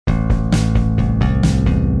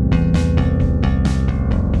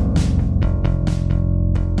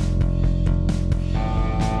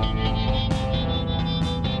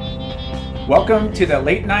Welcome to the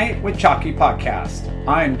Late Night with Chalky podcast.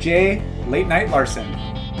 I'm Jay Late Night Larson.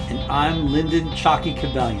 And I'm Lyndon Chalky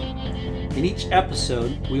Cabellion. In each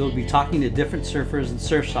episode, we will be talking to different surfers and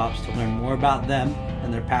surf shops to learn more about them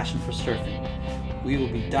and their passion for surfing. We will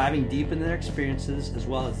be diving deep into their experiences as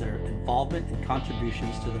well as their involvement and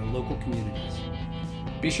contributions to their local communities.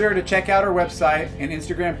 Be sure to check out our website and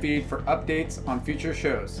Instagram feed for updates on future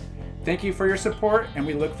shows. Thank you for your support, and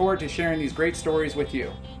we look forward to sharing these great stories with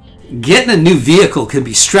you. Getting a new vehicle can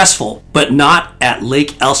be stressful, but not at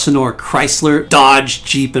Lake Elsinore Chrysler, Dodge,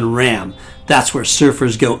 Jeep, and Ram. That's where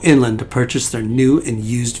surfers go inland to purchase their new and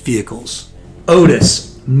used vehicles.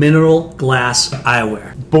 Otis Mineral Glass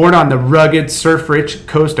Eyewear. Born on the rugged, surf-rich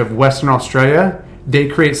coast of Western Australia, they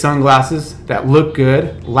create sunglasses that look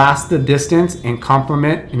good, last the distance, and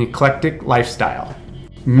complement an eclectic lifestyle.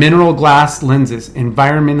 Mineral glass lenses,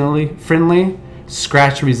 environmentally friendly,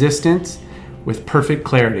 scratch resistant, with perfect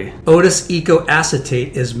clarity. Otis Eco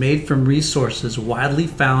Acetate is made from resources widely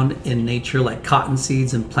found in nature like cotton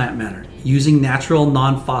seeds and plant matter, using natural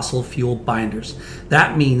non-fossil fuel binders.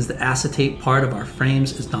 That means the acetate part of our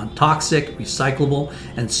frames is non-toxic, recyclable,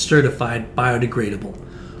 and certified biodegradable.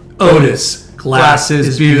 Otis, glass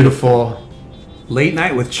is beautiful. Late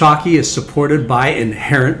Night with Chalky is supported by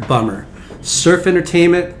Inherent Bummer. Surf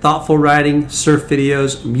entertainment, thoughtful writing, surf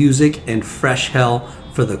videos, music, and fresh hell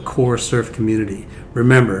for the core surf community.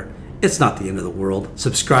 Remember, it's not the end of the world.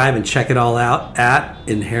 Subscribe and check it all out at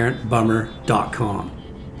inherentbummer.com.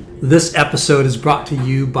 This episode is brought to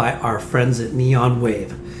you by our friends at Neon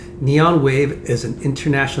Wave. Neon Wave is an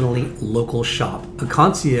internationally local shop, a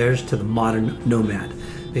concierge to the modern nomad.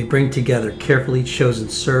 They bring together carefully chosen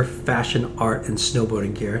surf, fashion, art, and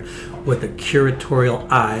snowboarding gear with a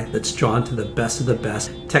curatorial eye that's drawn to the best of the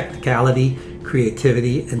best, technicality,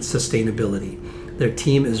 creativity, and sustainability. Their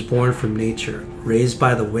team is born from nature, raised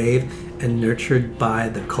by the wave, and nurtured by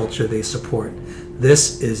the culture they support.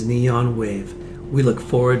 This is Neon Wave. We look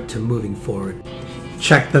forward to moving forward.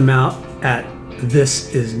 Check them out at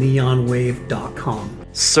thisisneonwave.com.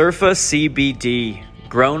 Surfa CBD,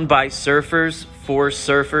 grown by surfers for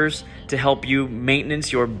surfers to help you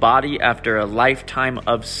maintenance your body after a lifetime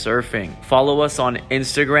of surfing. Follow us on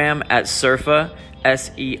Instagram at Surfa,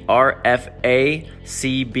 SERFA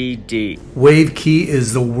CBD. Wave Key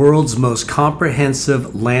is the world's most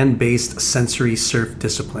comprehensive land-based sensory surf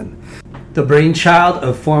discipline. The brainchild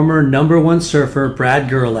of former #1 surfer Brad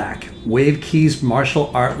Gerlach, Wave Key's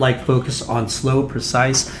martial art-like focus on slow,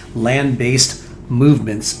 precise, land-based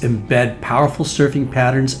movements embed powerful surfing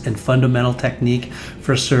patterns and fundamental technique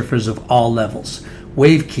for surfers of all levels.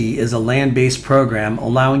 Wave Key is a land-based program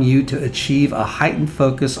allowing you to achieve a heightened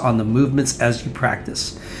focus on the movements as you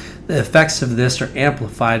practice. The effects of this are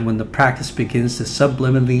amplified when the practice begins to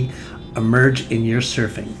subliminally emerge in your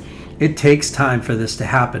surfing. It takes time for this to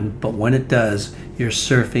happen, but when it does, your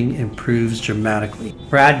surfing improves dramatically.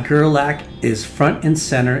 Brad Gerlach is front and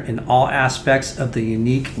center in all aspects of the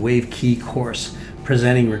unique Wave Key course,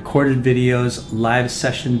 presenting recorded videos, live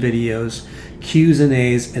session videos, Q's and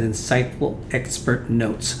A's, and insightful expert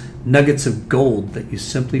notes. Nuggets of gold that you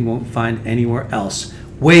simply won't find anywhere else.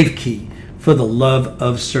 Wave Key, for the love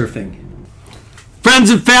of surfing.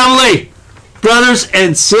 Friends and family, brothers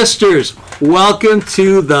and sisters, welcome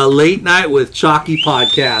to the Late Night with Chalky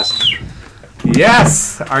podcast.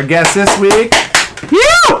 Yes, our guest this week,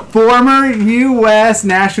 former U.S.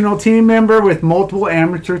 national team member with multiple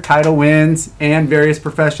amateur title wins and various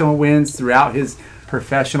professional wins throughout his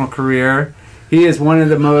professional career. He is one of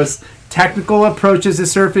the most technical approaches to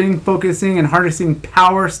surfing, focusing and harnessing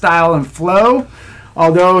power, style, and flow.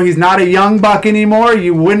 Although he's not a young buck anymore,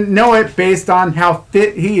 you wouldn't know it based on how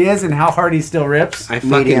fit he is and how hard he still rips. I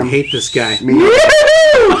fucking hate this guy. He's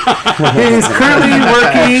currently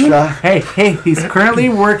working. He's currently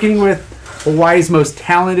working with Hawaii's most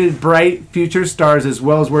talented, bright future stars, as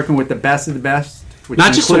well as working with the best of the best.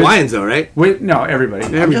 Not just Hawaiians, though, right? No, everybody.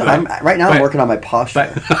 I'm working on my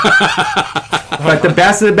posture. But the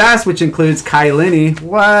best of the best, which includes Kai Lenny.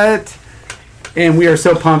 What? And we are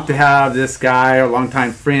so pumped to have this guy, our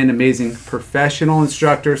longtime friend, amazing professional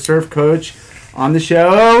instructor, surf coach, on the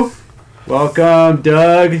show. Welcome,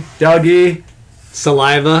 Dougie.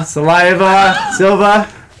 Silva.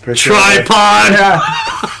 Tripod. Yeah.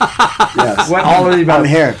 Yes. What all of you about? I'm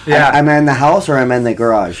here. Yeah. I'm in the house or I'm in the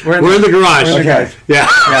garage. We're in the garage. Okay. Yeah.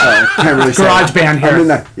 Can't really say. Garage band here. I'm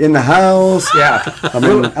in the house. Yeah.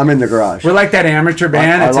 I'm in the garage. We're like that amateur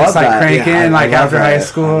band. I It's love just like that. cranking Yeah, I love after that. high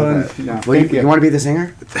school. You want to be the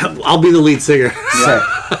singer? I'll be the lead singer.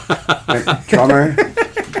 Drummer.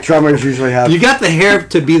 drummers usually have. You got the hair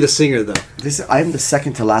to be the singer, though. I'm the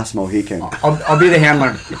second to last Mohican I'll be the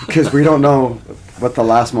handler. because we don't know what the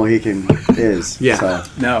last Mohican is. Yeah. So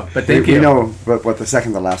No, but we, thank we you. know what the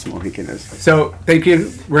second to last Mohican is. So thank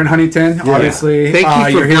you. We're in Huntington, obviously. Thank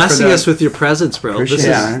you you're for here blessing the- us with your presence, bro.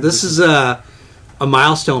 Appreciate This is a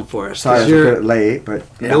milestone for us. Sorry, I 'cause was a you're- bit late, but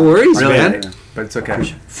No worries, Really, man. but it's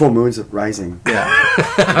okay. full moon's rising. Yeah,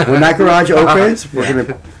 When that garage opens,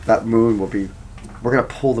 that moon will be. We're gonna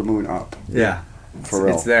pull the moon up yeah. for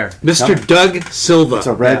real. It's there. Mr. Doug Silva. It's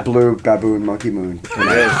a red, Yeah. blue baboon monkey moon. It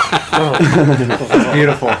is. It's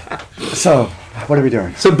beautiful. So, what are we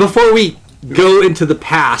doing? So before we go into the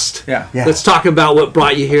past, Yeah. Yeah. let's talk about what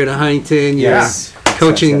brought you here to Huntington. You're Yes.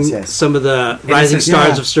 coaching Yes. some of the rising it's-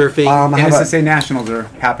 stars yeah. of surfing. I have a- NSSA Nationals are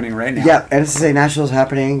happening right now. Yeah, NSSA Nationals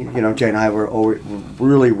happening. You know, Jay and I were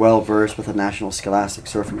really well versed with the National Scholastic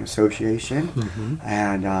Surfing Association,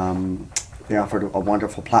 and they offered a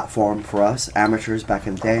wonderful platform for us amateurs back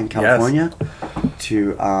in the day in California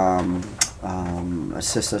to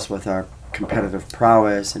assist us with our competitive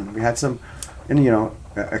prowess, and we had some,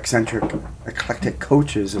 eclectic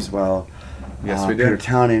coaches as well. Yes, we Peter did.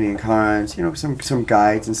 Townend, Ian Carnes, some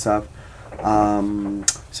guides and stuff.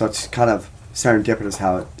 So it's kind of serendipitous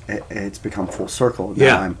how it's become full circle. Now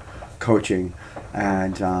Yeah. I'm coaching,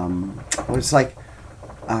 and it's like,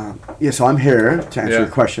 so I'm here to answer Yeah. your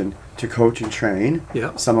question, to coach and train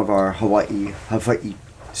Yeah. some of our Hawaii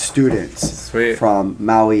students Sweet. from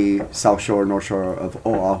Maui, South Shore, North Shore of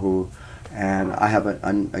Oahu, and I have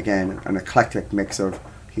an eclectic mix of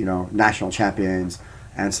national champions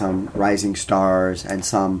and some rising stars and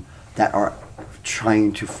some that are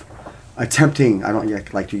trying to attempting. I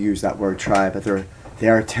don't like to use that word try, but they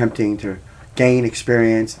are attempting to gain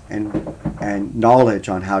experience and knowledge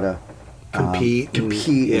on how to Compete and-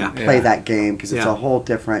 and play Yeah. that game, because it's Yeah. a whole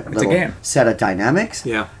different It's a little game. set of dynamics.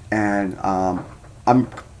 Yeah. And I'm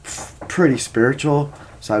pretty spiritual,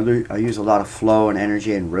 so I use a lot of flow and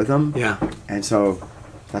energy and rhythm. Yeah. And so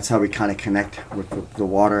that's how we kind of connect with the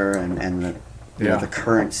water and the Yeah. the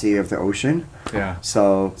currency of the ocean. Yeah.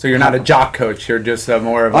 So So you're not a jock coach. You're just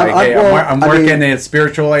more of I'm- like, hey, well, I'm I working mean, the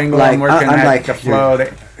spiritual angle. like, I'm working I'm at like, the flow.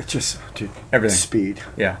 dude, it's just Everything. speed.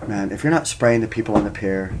 Yeah. Man, if you're not spraying the people on the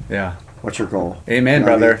pier, Yeah. what's your goal? Amen, You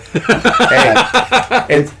know what I brother. mean?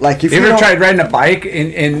 Hey, it's Like if you ever don't- tried riding a bike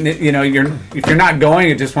and if you're not going,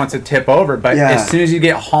 it just wants to tip over. But Yeah. as soon as you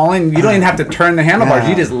get hauling, you don't even have to turn the handlebars. Yeah.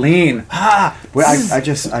 You just lean. Well,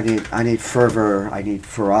 I need fervor. I need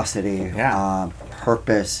ferocity. Yeah.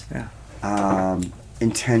 Purpose. Yeah.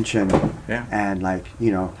 Intention. Yeah. And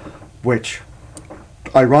which,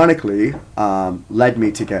 ironically, led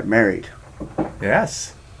me to get married,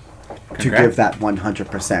 Yes. to give that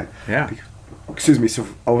 100%. Yeah. Excuse me. So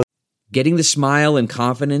over Getting the smile and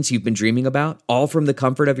confidence you've been dreaming about, all from the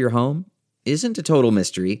comfort of your home, isn't a total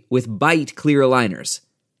mystery with Byte clear aligners.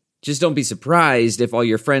 Just don't be surprised if all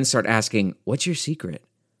your friends start asking, "What's your secret?"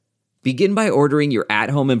 Begin by ordering your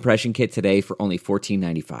at-home impression kit today for only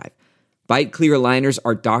 $14.95. Byte clear aligners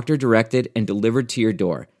are doctor-directed and delivered to your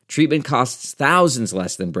door. Treatment costs thousands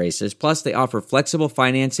less than braces, plus they offer flexible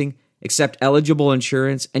financing, accept eligible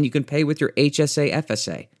insurance, and you can pay with your HSA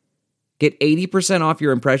FSA. Get 80% off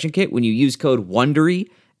your impression kit when you use code WONDERY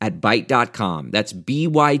at Byte.com. That's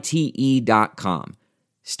BYTE.com.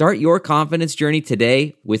 Start your confidence journey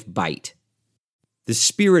today with Byte. The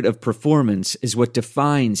spirit of performance is what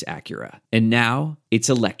defines Acura. And now, it's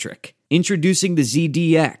electric. Introducing the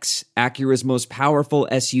ZDX, Acura's most powerful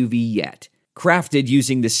SUV yet. Crafted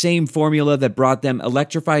using the same formula that brought them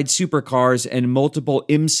electrified supercars and multiple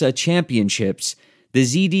IMSA championships, the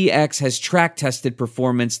ZDX has track-tested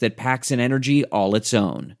performance that packs an energy all its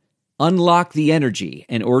own. Unlock the energy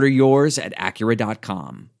and order yours at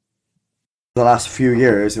Acura.com. the last few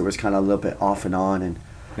years, it was kind of a little bit off and on, and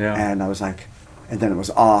Yeah. and I was like, and then it was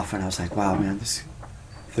off, and I was like, wow, man,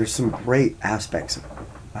 there's some great aspects.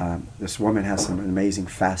 This woman has some amazing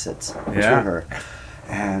facets to Yeah. her,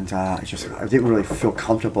 and I didn't really feel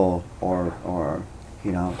comfortable or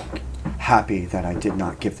happy that I did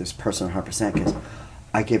not give this person 100%, because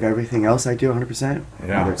I give everything else I do 100%.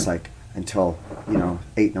 Yeah. Whether it's until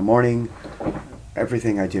 8 in the morning,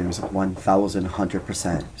 everything I do is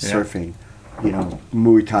 1,100% surfing.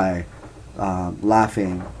 Muay Thai,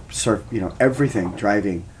 laughing, surf, everything,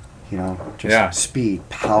 driving, just speed,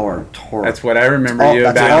 power, torque. That's what I remember you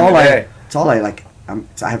That's back all in the I. day. It's all I like.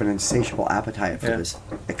 I have an insatiable appetite for this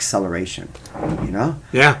acceleration,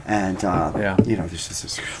 Yeah. And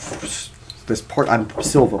there's I'm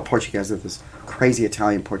Silva Portuguese, of this crazy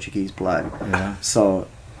Italian Portuguese blood. Yeah. So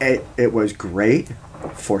it was great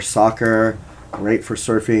for soccer, great for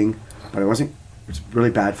surfing, but it was really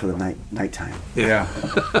bad for the nighttime. Yeah.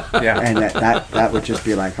 Yeah. And that would just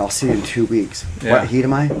be like, I'll see you in 2 weeks. Yeah. What heat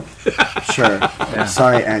am I? Sure.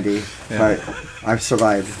 Sorry, Andy, but I've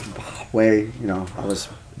survived. It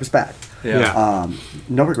was bad. Yeah.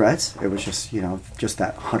 No regrets. It was just just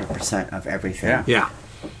that 100% of everything. Yeah. Yeah.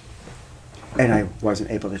 And I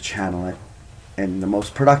wasn't able to channel it in the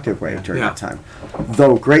most productive way during Yeah. that time.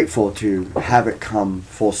 Though grateful to have it come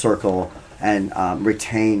full circle and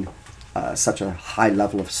retain such a high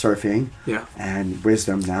level of surfing Yeah. and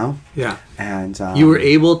wisdom now. Yeah. And You were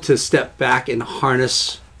able to step back and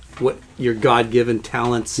harness what your God-given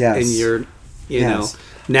talents Yes. and your, Yes.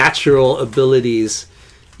 natural abilities.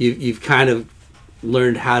 You've kind of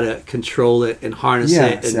learned how to control it and harness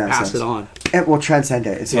it and pass it on. It will transcend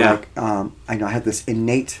it. It's Yeah. like I know I had this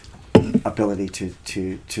innate ability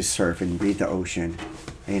to surf and read the ocean,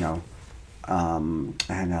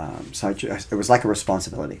 so it was like a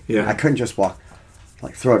responsibility. Yeah. I couldn't just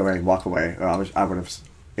throw it away and walk away. Or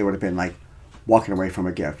it would have been like walking away from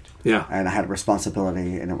a gift. Yeah. And I had a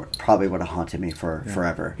responsibility, and probably would have haunted me for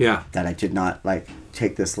forever. Yeah. That I did not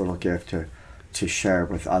take this little gift to share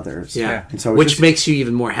with others. Yeah. And so it which just, makes you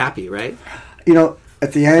even more happy, right?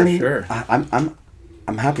 at the end, sure.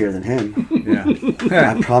 I'm happier than him.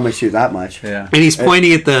 Yeah. I promise you that much. Yeah. And he's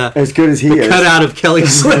pointing at the As good as he is. cutout of Kelly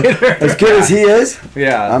Slater. As good as he is.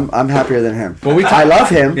 Yeah. I'm happier than him. Well, I love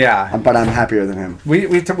him. Yeah. But I'm happier than him.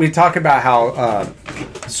 We talk about how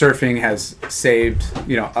surfing has saved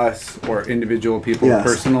us or individual people Yes.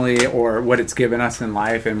 personally, or what it's given us in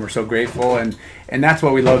life, and we're so grateful, and that's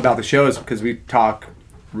what we love about the shows, because we talk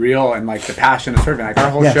real and the passion of surfing. Our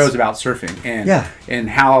whole Yes. show is about surfing and Yeah. and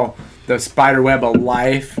how the spider web of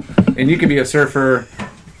life, and you can be a surfer,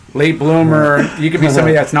 late bloomer, you could be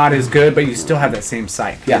somebody that's not as good, but you still have that same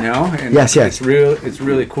psyche, Yeah. and Yes. it's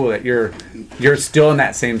really cool that you're still in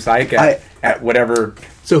that same psyche at whatever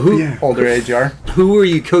So who older age you are. who are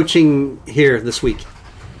you coaching here this week?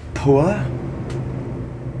 Pua,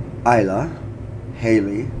 Isla,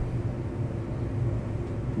 Haley,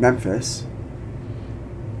 Memphis,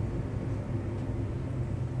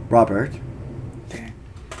 Robert,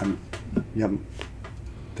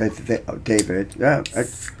 David. Yeah,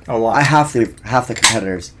 A lot. I half the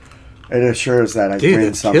competitors. It assures that I Dude, win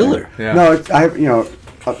that's something. killer. Yeah. No, I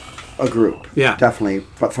a group. Yeah. definitely.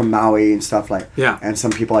 But from Maui and stuff Yeah. And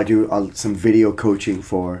some people I do some video coaching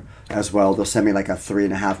for as well. They'll send me like a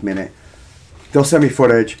 3.5 minute. They'll send me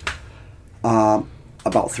footage.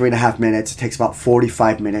 About 3.5 minutes. It takes about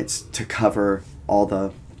 45 minutes to cover all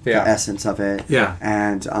the essence of it. Yeah.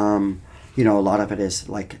 And a lot of it is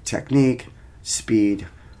like technique, speed,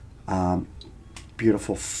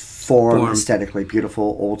 beautiful form, aesthetically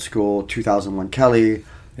beautiful, old school 2001 Kelly,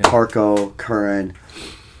 Parco, Curran,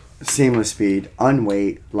 seamless speed,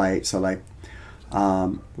 unweight, light. So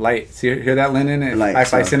Light. See, hear that, Lennon? If Light, I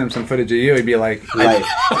so- sent him some footage of you, he'd be like, light.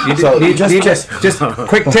 You So just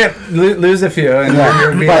quick tip, lose a few, and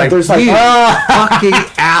you'll be but like, there's You fucking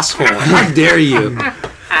asshole. How dare you?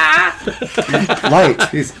 light.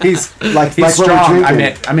 he's Like he's what we're strong.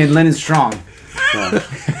 drinking. I mean, Lennon's strong.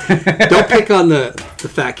 Don't pick on the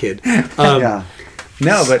fat kid. Yeah.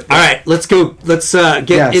 No, but All right, let's go. Let's get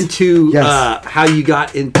Yes. into Yes. how you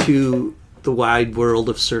got into the wide world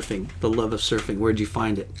of surfing, the love of surfing. Where'd you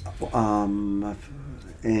find it?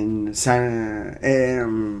 In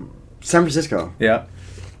San Francisco. yeah,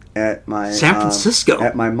 At my San Francisco?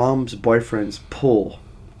 at my mom's boyfriend's pool.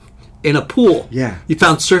 In a pool. Yeah. You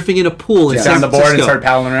found surfing in a pool in just San on the Francisco. board and start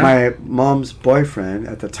paddling around. My mom's boyfriend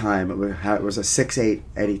at the time it was a 6'8"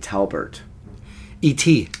 Eddie Talbert.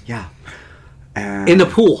 E.T. Yeah. And in the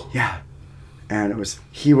pool. Yeah. And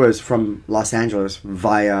he was from Los Angeles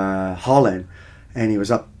via Holland, and he was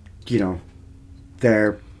up,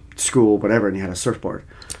 their school, whatever, and he had a surfboard.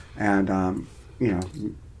 And,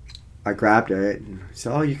 I grabbed it and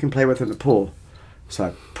said, "Oh, you can play with it in the pool." So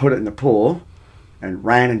I put it in the pool and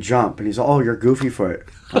ran and jumped, and he's like, "Oh, you're goofy foot."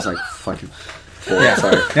 I was like, "Fucking 4, Yeah.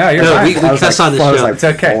 sorry." Yeah, you're No, fine. we I was cuss like, on this I was show. like It's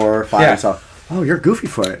okay. 4 or 5. Yeah. So, "Oh, you're goofy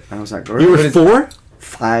foot." And I was like, You were "Really?" 4?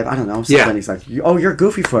 5, I don't know, something. Yeah. He's like, "Oh, you're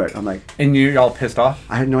goofy foot." I'm like, And you're all pissed off.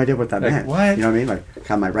 I had no idea what that Like, meant. what? You know what I mean? Like,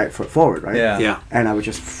 got my right foot forward, right? Yeah. Yeah. And I would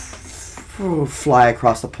just fly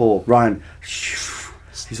across the pool, run.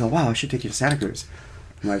 He's like, "Wow, I should take you to Santa Cruz."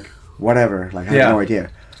 I'm like, "Whatever." Like, I Yeah. had no idea.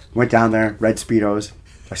 Went down there, red Speedos.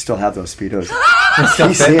 I still have those Speedos. Still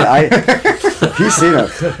He's fit. seen it. He's seen it.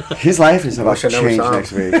 His life is about Wish I to never change saw him.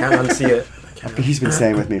 next week. Can't unsee it. He's been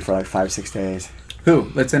staying with me for like 5-6 days.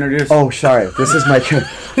 Who? Let's introduce. Oh, sorry. This is my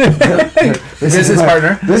Business my-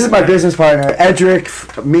 partner. This is my business partner, Edric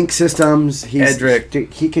Mink Systems. Edric.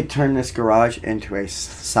 He could turn this garage into a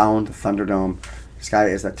sound Thunderdome This guy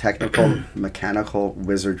is a technical mechanical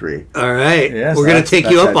wizardry. All right. Yes, We're going to take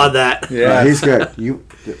you up on that. Yeah. He's good.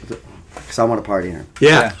 Because I want to party here.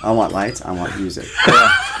 Yeah. I want lights. I want music.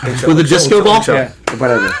 With a disco ball? Yeah.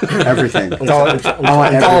 Whatever. Everything. It's all, I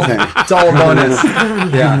want everything. it's all a bonus.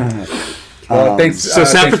 Yeah. Well, thanks. So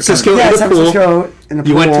San Francisco Yeah, in the San pool. Francisco in the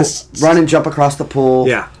You pool. went to run and jump across the pool.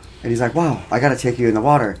 Yeah. And he's like, wow, I got to take you in the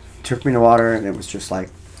water. Took me in the water, and it was just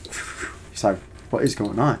like, he's like, what is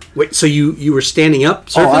going on? Wait, so you were standing up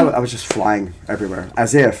Oh, surfing? I was just flying everywhere,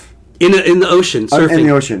 as if. in the ocean surfing? In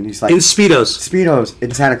the ocean. He's like, in Speedos. Speedos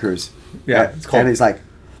in Santa Cruz. Yeah, it's cold. And he's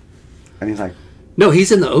like, No,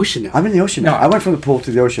 he's in the ocean now. I'm in the ocean now. No. I went from the pool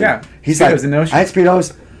to the ocean. Yeah, He's Speedos like, in the ocean. I had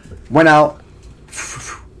Speedos, went out,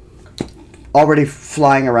 already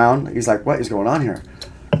flying around. He's like, what is going on here?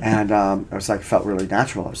 And I was like, felt really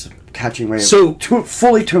natural. I was catching waves. So-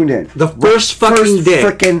 fully tuned in. The first fucking day.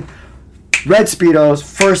 Freaking red Speedos,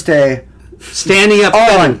 first day, Standing up.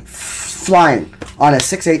 on, flying on a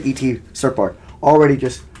 6'8" ET surfboard. Already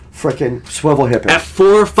just freaking swivel hipping. At 4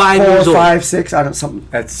 or 5 4, years old. 5, 6, I don't something.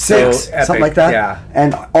 That's six, so epic, something like that. yeah.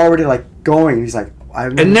 And already like going. He's like,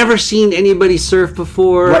 I've And never seen anybody surf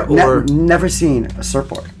before? Right, or never seen a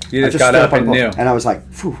surfboard. You I just got stood up on and the board, knew. and I was like,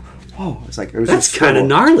 phew, whoa. It's like, it was That's just kinda swivel.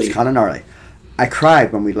 gnarly. It's kind of gnarly. I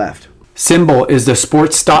cried when we left. Symbol is the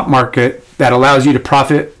sports stock market that allows you to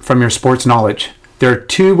profit from your sports knowledge. There are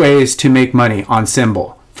 2 ways to make money on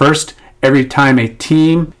Symbol. First, every time a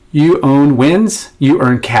team you own wins, you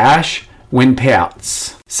earn cash, win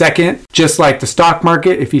payouts. Second, just like the stock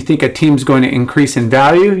market, if you think a team's going to increase in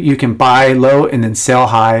value, you can buy low and then sell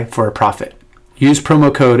high for a profit. Use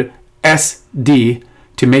promo code SD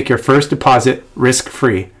to make your first deposit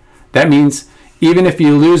risk-free. That means even if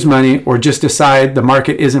you lose money or just decide the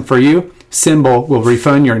market isn't for you, Symbol will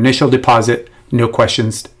refund your initial deposit, no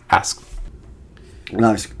questions asked. And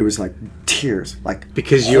it was like tears. Like,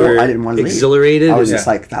 Because you were I didn't want to leave. exhilarated I was and- just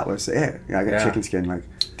like, that was it. I got Yeah. chicken skin, like,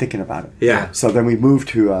 thinking about it. Yeah. So then we moved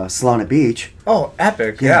to Solana Beach. Oh,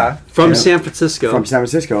 epic. Yeah. From Yeah. San Francisco. From San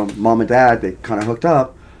Francisco. Mom and Dad, they kind of hooked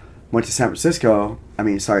up. Went to San Francisco. Went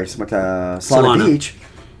to Solana Beach.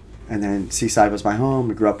 And then Seaside was my home.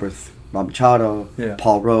 We grew up with Rob Machado, Yeah.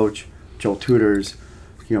 Paul Roach, Joel Tudors.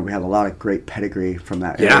 You know, we had a lot of great pedigree from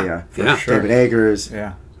that Yeah, area. yeah. Sure. David Eggers.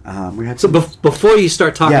 Yeah. We had So some... before you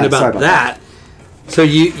start talking Yeah, sorry about about that, so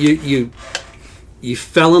you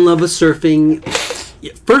fell in love with surfing.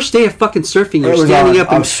 First day of fucking surfing, you're It was standing on.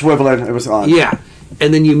 up I and was swiveling. It was on. yeah,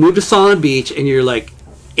 and then you move to Solana Beach and you're like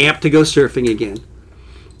amped to go surfing again.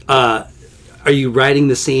 Are you riding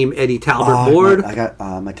the same Eddie Talbert board? I got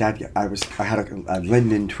my dad. I had a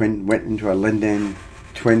Linden twin. Went into a Linden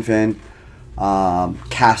twin fin,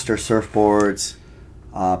 caster surfboards,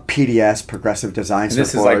 PDS progressive design And surfboards.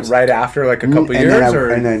 this is like right after like a couple and years? then or?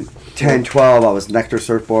 and then 10, 12, I was Nectar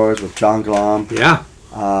surfboards with John Glom, Yeah.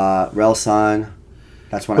 Rel Sun.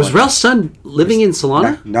 That's when Was I went. Rel's son living in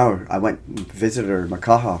Solana? No, I went and visited her in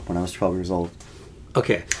Makaha when I was 12 years old.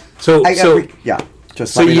 Okay. So Yeah,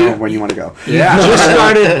 just so let me you- know when you want to go.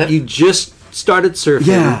 Yeah. you just started surfing.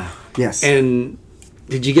 Yeah. Yes. And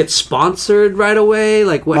did you get sponsored right away?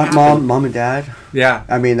 Like what my happened? mom and dad. Yeah.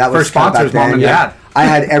 I mean, that was First sponsors, back then, mom and yeah. dad. I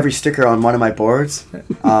had every sticker on one of my boards.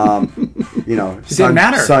 You know, didn't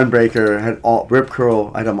matter. Sunbreaker, had all Rip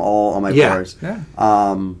Curl. I had them all on my Yeah. boards. Yeah.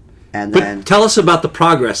 And But then tell us about the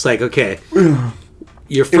progress. Like, okay,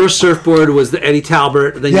 your first surfboard was the Eddie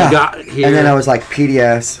Talbert. Then yeah, you got here, and then I was like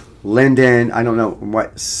PDS, Linden. I don't know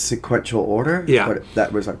what sequential order. Yeah. but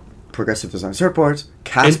that was like progressive design surfboards.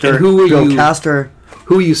 Caster, and who were Bill you- Caster.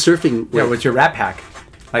 Who are you surfing with? Yeah, what's your rat pack?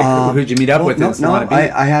 Like, who'd you meet up with in No, Solana Beach?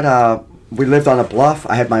 I had we lived on a bluff.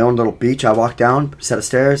 I had my own little beach. I walked down a set of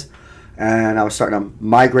stairs, and I was starting to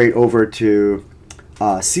migrate over to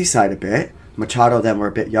Seaside a bit. Machado then were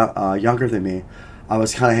a bit younger than me. I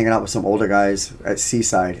was kind of hanging out with some older guys at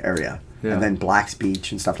Seaside area, Yeah. and then Black's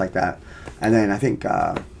Beach and stuff like that. And then I think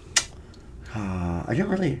I didn't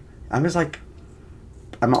really. I was like,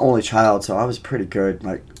 I'm an only child, so I was pretty good,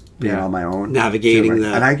 like being Yeah. on my own, Navigating doing-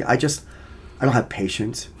 that. And I just don't have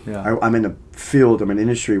patience. Yeah. I'm in a field, I'm in an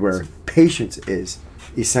industry where patience is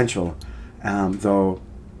essential. Though,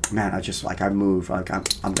 man, I just like I move, like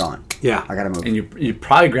I'm gone. Yeah. I gotta move. And you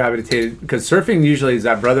probably gravitated because surfing usually is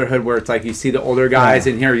that brotherhood where it's like you see the older guys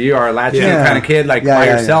and here you are a latchkey Yeah. kind of kid like Yeah, by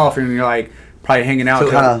yeah, yourself and you're like probably hanging out.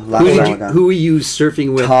 So kinda who, laugh did around you, with that. who were you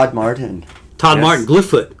surfing with? Todd Martin. Todd Yes. Martin,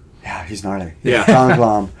 Glyfoot. Yeah, he's gnarly. Yeah. John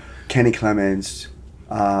Glom, Kenny Clemens,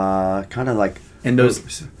 kind of like and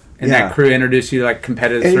those and yeah. that crew introduced you to like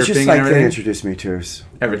competitive It's surfing just and like they everything. introduced me to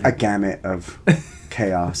Everything. a gamut of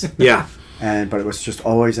chaos. Yeah. But it was just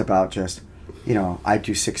always about just, you know, I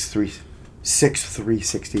do 6'3", 6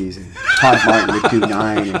 360s, and Todd Martin would do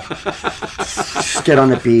 9, and just get on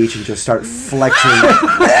the beach and just start flexing.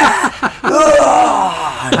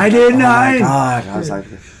 I did 9. My God, I was like,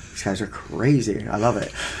 these guys are crazy. I love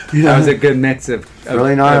it. That was a good mix of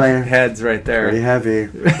Really gnarly. of heads right there. Pretty heavy.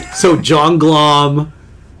 So John Glom,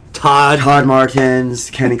 Todd Martins,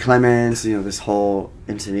 Kenny Clemens, this whole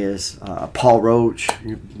insidious, Paul Roach.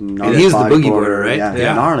 And he's the boogie boarder, right? Yeah,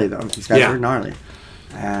 Yeah. gnarly though. These guys Yeah. are gnarly.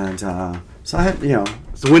 And so I had,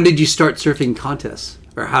 So when did you start surfing contests?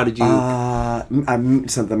 Or how did you...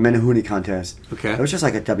 so the Menehune contest. Okay. It was just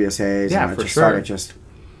like at WSA's. Yeah, and I for just sure. started just,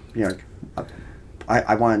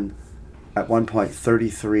 I won at one point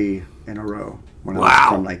 33 in a row when I Wow.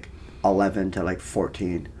 was from like 11 to like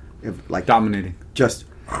 14. Dominating. Just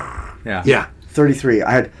Yeah. yeah. 33.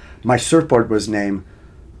 I had my surfboard was named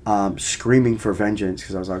Screaming for Vengeance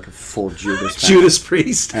because I was like a full Judas fan. Judas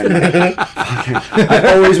Priest. And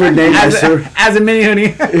I always would name my surf. As a mini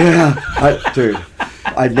honey. Yeah, dude.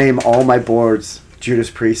 I'd name all my boards Judas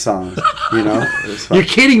Priest songs. It was fun. You're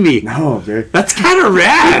kidding me. No, dude. That's kind of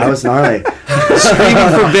rad. That was gnarly. Screaming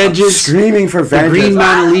for Vengeance. Screaming for Vengeance. Green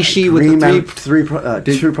Mount Alishi with the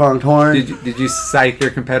two-pronged horn. Did you psych your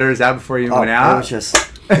competitors out before you Oh, went out?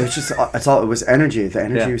 It was energy. The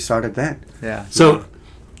energy Yeah. started then. Yeah. So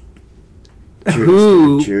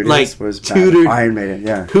Judas like, was tutored- Iron Maiden,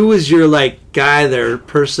 yeah. who was your guy there,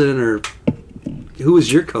 person, or who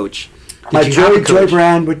was your coach? My Did you have a Joy coach?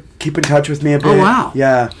 Brand would keep in touch with me a bit. Oh, wow.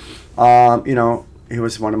 Yeah. He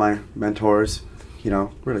was one of my mentors.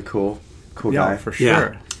 Really cool guy. for sure.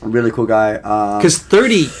 Yeah. A really cool guy. Because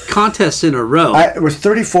 30 contests in a row. It was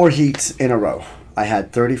 34 heats in a row. I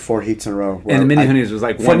had 34 heats in a row. And the mini hoonies was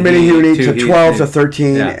like from one mini heat, hoonie two to heats, 12 to maybe.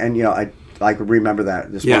 13, Yeah. and I remember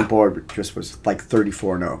that this Yeah. one board just was like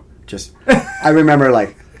 34-0. Just I remember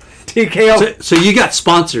like TKO. So you got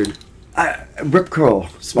sponsored. Rip Curl.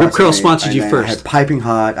 Rip Curl sponsored you and then I first. had Piping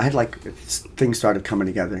Hot. I had things started coming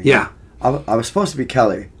together. Yeah. I was supposed to be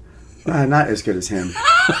Kelly. Not as good as him,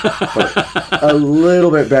 but a little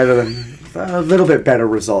bit better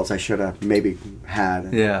results I should have maybe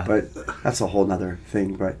had. Yeah. But that's a whole nother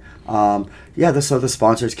thing. But so the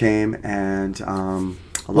sponsors came and a lot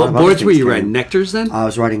What of other boards were things you came. riding? Nectars then? I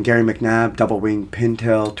was riding Gary McNabb, double wing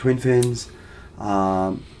pintail twin fins,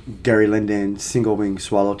 Gary Linden, single wing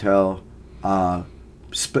swallowtail,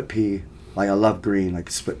 split pea. I love green, like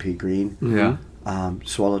split pea green. Yeah.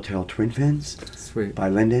 Swallowtail twin fins Sweet. by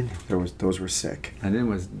Linden. Those were sick. And then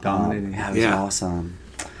was dominating. Yeah, it was Yeah. awesome.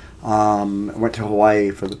 I went to Hawaii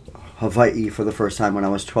for the first time when I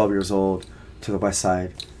was 12 years old to the west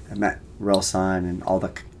side. I met Relson and all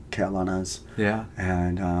the Kealanas. Yeah.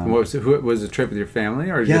 And Who was the trip with your family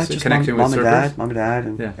or yeah, just a just connection mom with and surfers? mom and dad,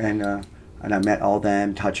 and Yeah. and I met all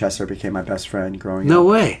them. Todd Chesser became my best friend growing No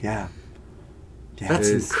up. way. Yeah. Yeah, That's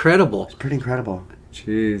it is. incredible. pretty incredible.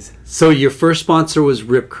 Jeez. So your first sponsor was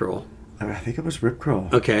Rip Curl. I think it was Rip Curl.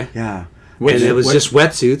 Okay. Yeah. And it was just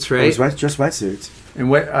wetsuits, right? It was just wetsuits. And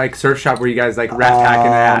what surf shop were you guys rat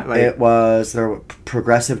packing at? It was there were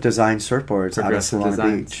Progressive Design surfboards out of Progressive Solana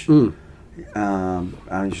Designs. Beach. Mm.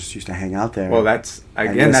 I just used to hang out there. Well, that's And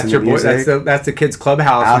again. That's listen your to boy. music. That's the kids'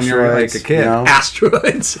 clubhouse when you're like a Asteroids, kid. you know?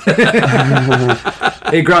 Asteroids.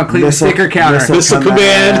 Hey, Gronk, clean the Missile- sticker counter. Missile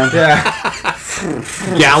Command. Yeah.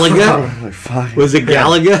 Galaga. Like, fuck. Was it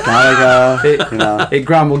Galaga? Galaga, Hey,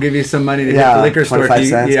 Grom, we'll give you some money to hit Yeah, the liquor store. 25 If you,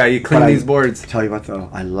 cents. yeah, you clean But these boards. Tell you what though,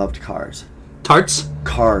 I loved cars. Tarts?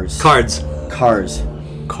 Cars. Cards. Cars.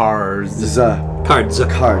 Cars. Cards.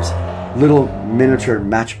 Cars. Little miniature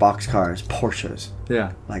Matchbox cars. Porsches.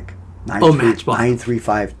 Yeah. Like Matchbox.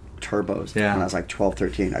 935 turbos. Yeah. When I was like 12,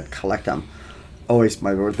 13, I'd collect them. Always,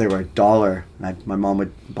 they were $1. And my mom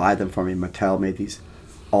would buy them for me. Mattel made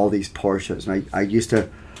all these Porsches. And I used to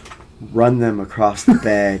run them across the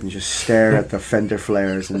bed and just stare at the fender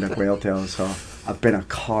flares and the whale tails. So I've been a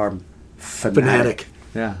car fanatic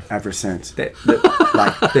Yeah. ever since. The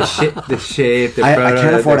Like, the shape. The I photo,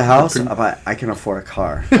 can't afford a house, the- but I can afford a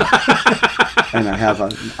car. And I have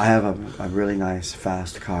a really nice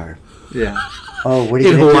fast car. yeah. Oh, what are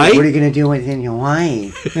you In gonna Hawaii? do? What are you gonna do with in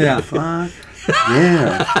Hawaii? Yeah. Fuck.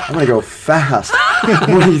 Yeah, I'm gonna go fast.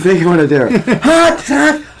 What do you think I'm gonna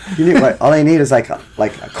do? You need, all I need is like a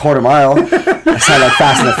quarter mile. I sound like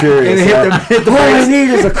Fast and the Furious. And hit the all I brakes. need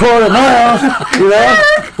is a quarter mile. You know,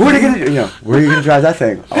 what are you gonna do? Where are you gonna drive that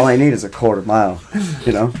thing? All I need is a quarter mile.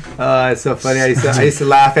 You know. It's so funny. I used to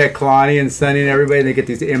laugh at Kalani and Sonny and everybody. And they get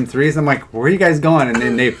these M3s. I'm like, where are you guys going? And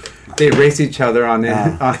then they race each other on the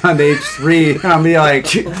H3. And I'll be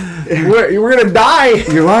like, we're gonna die.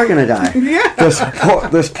 You are gonna die. Yeah.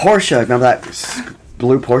 This Porsche. Remember that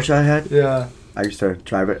blue Porsche I had? Yeah. I used to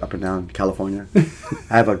drive it up and down California.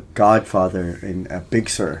 I have a godfather in Big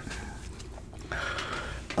Sur.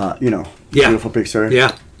 Beautiful Big Sur.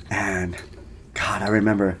 Yeah. And God, I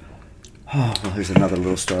remember. Oh, well, here's another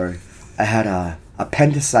little story. I had a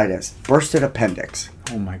appendicitis, bursted appendix.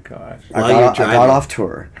 Oh my gosh. I got off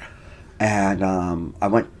tour, and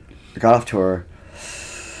I got off tour,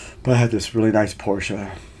 but I had this really nice Porsche,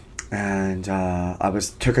 and I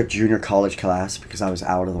took a junior college class because I was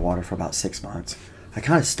out of the water for about 6 months. I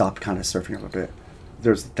kind of stopped surfing a little bit.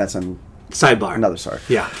 That's Sidebar. another story.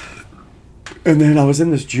 Yeah. And then I was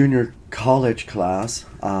in this junior college class,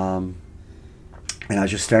 and I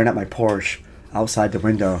was just staring at my Porsche outside the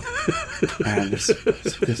window, and this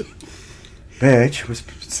bitch was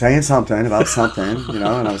saying something about something, and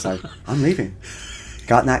I was like, I'm leaving.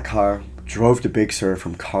 Got in that car, drove to Big Sur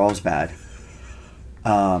from Carlsbad.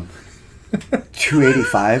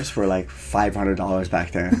 285s were like $500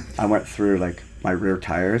 back then. I went through like my rear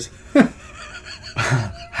tires.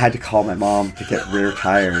 Had to call my mom to get rear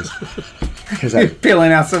tires because You're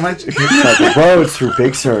peeling out so much. the roads through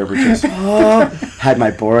Big Sur were just had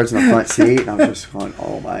my boards in the front seat, and I was just going,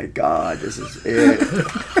 "Oh my God, this is it!"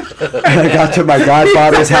 And I got to my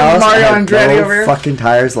godfather's house. Mario I had Andretti no over here. fucking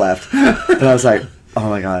tires left, and I was like, "Oh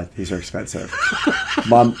my God, these are expensive."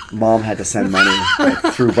 Mom had to send money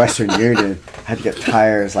through Western Union. Had to get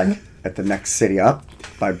tires like at the next city up.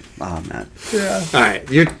 Oh man. Yeah. All right,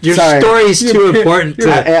 your Sorry. story's too important to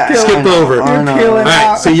skip over. I All know. peeling right,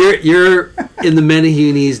 out. so you're in the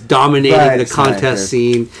Menahunis, dominating Right, the contest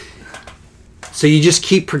scene. So you just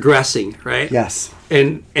keep progressing, right? Yes.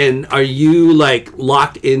 And are you like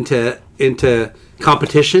locked into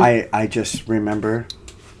competition? I just remember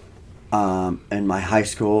in my high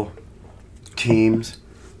school teams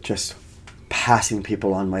just passing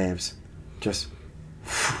people on waves. Just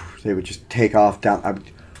they would just take off down.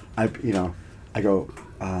 I would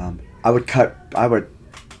cut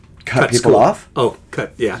people school. off. Oh,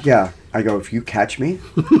 cut. Yeah. Yeah. I go, if you catch me,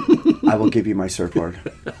 I will give you my surfboard.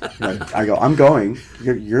 I go, I'm going.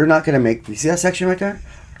 You're not going to make... You see that section right there?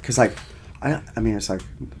 Because, like, I mean, it's like,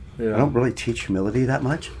 I don't really teach humility that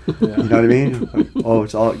much. You know what I mean?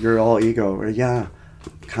 Oh, you're all ego. Or, yeah,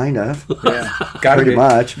 kind of. Yeah. Gotta Pretty be.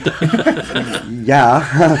 much.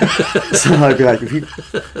 Yeah. So I'd be like, if you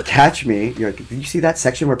catch me, you're like, you see that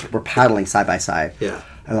section where we're paddling side by side? Yeah.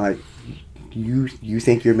 And I'm like, you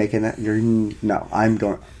think you're making that? No, I'm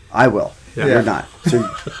going... I will. Yeah. You're not. So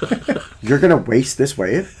you're going to waste this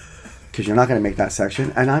wave because you're not going to make that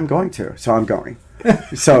section, and I'm going to. So I'm going.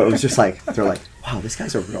 So it was just like, they're like, wow, this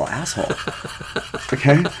guy's a real asshole.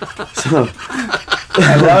 Okay? So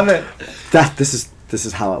I love it. this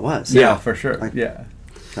is how it was. Yeah, for sure. Like- Yeah.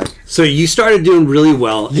 So you started doing really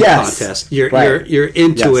well in Yes. contest. You're Right. you're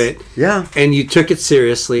into Yes. it. Yeah. And you took it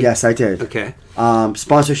seriously. Yes, I did. Okay.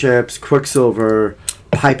 Sponsorships, Quicksilver,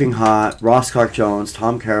 Piping Hot, Ross Clark Jones,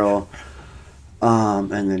 Tom Carroll,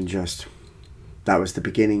 and then just that was the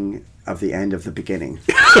beginning of the end of the beginning.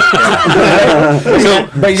 So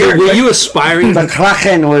were you aspiring? The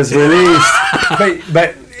Kraken was released.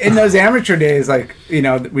 But in those amateur days, like,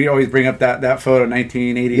 we always bring up that photo,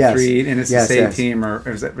 1983, Yes. and it's Yes, the same yes. team, or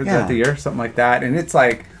was that Yeah. the year, something like that, and it's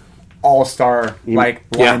like all-star like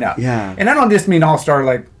Yeah. lineup. Yeah. And I don't just mean all-star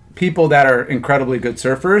like people that are incredibly good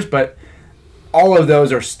surfers, but all of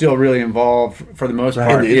those are still really involved for the most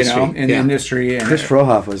part, In the industry, in the yeah. industry. And Chris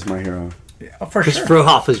Frohoff was my hero. for Chris sure.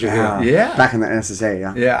 Frohoff is your hero. Yeah. Back in the NSSA,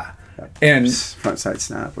 yeah. Yeah. And Front side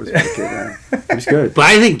snap was okay there. It was good. But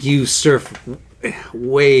I think you surf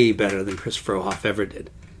way better than Chris Frohoff ever did.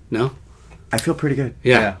 No? I feel pretty good.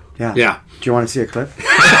 Yeah. Yeah. Yeah. Do you want to see a clip?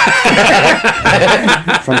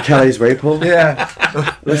 From Kelly's wave pool? yeah,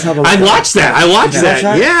 I Let's have a look at it. watched that. I watched You that. watch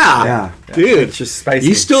that? Yeah. Yeah. Dude. It's just spicy.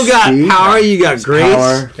 You still got Speed, power. You got it's grace.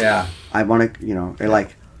 power. yeah. I want to,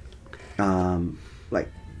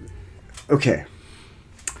 okay.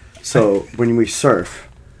 So when we surf,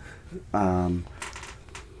 one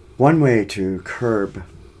way to curb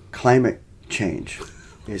climate change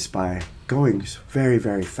is by going very,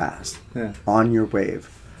 very fast Yeah. on your wave.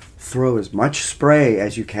 Throw as much spray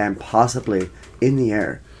as you can possibly in the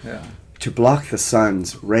air Yeah. to block the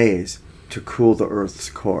sun's rays to cool the Earth's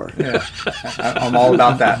core. Yeah. I'm all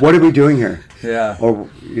about that. What are we doing here? Yeah. Or,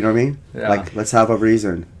 you know what I mean? Yeah. Like, let's have a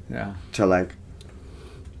reason Yeah. to, like,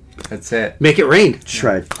 That's it. Make it rain.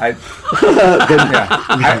 shred. I Well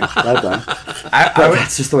done. would,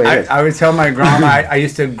 That's just the way it is. I would tell my grandma I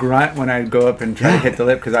used to grunt when I'd go up and try to hit the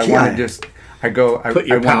lip because I Yeah. want to just Put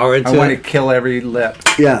your power into I want it. to kill every lip.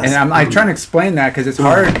 Yes. And I'm trying to explain that because it's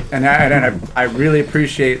hard, and I really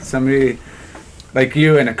appreciate somebody like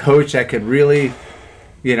you and a coach that could really,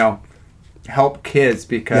 help kids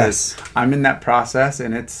because Yes. I'm in that process,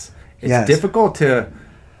 and it's Yes. difficult to,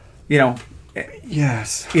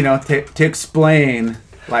 Yes. to explain.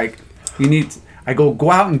 Like, you need. I go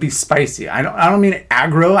out and be spicy. I don't mean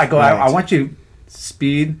aggro. I go. Right. I want you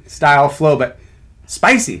speed, style, flow, but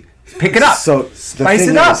spicy. Pick it up. So the spice thing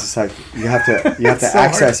it up. is, it's like you have to so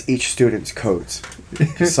access each student's codes.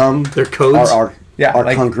 Some Their codes? are Yeah,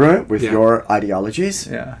 like- congruent with Yeah. your ideologies.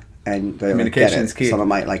 Yeah. And they Communication get is it. key. Some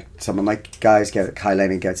of my guys get it. Kai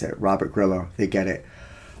Lenny gets it. Robert Grillo, they get it.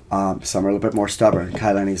 Some are a little bit more stubborn.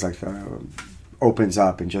 Kai Lenny's like opens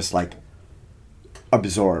up and just like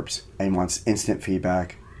absorbs and wants instant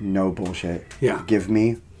feedback. No bullshit. Yeah. Give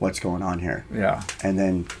me what's going on here. Yeah. And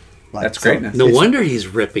then like That's greatness. No it's- wonder he's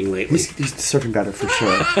ripping lately. He's surfing better for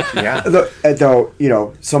sure. Yeah. Though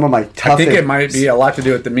some of my I toughest. think it might be a lot to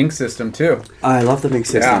do with the Mink system too. I love the mix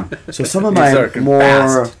system. Yeah. So some of These my are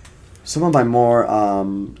more,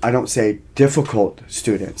 I don't say difficult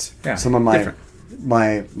students. Yeah, Some of different.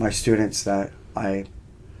 my students that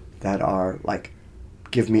are like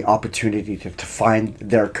give me opportunity to find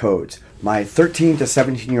their codes. My 13 to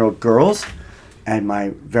 17-year-old girls and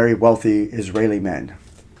my very wealthy Israeli men.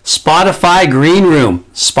 Spotify Green Room.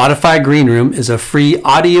 Spotify Green Room is a free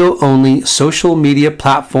audio-only social media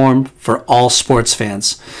platform for all sports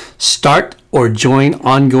fans. Start or join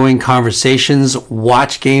ongoing conversations,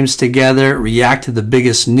 watch games together, react to the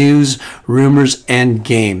biggest news, rumors, and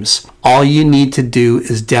games. All you need to do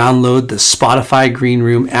is download the Spotify Green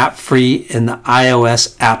Room app free in the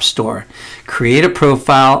iOS App Store. Create a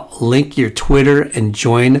profile, link your Twitter, and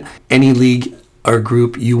join any league or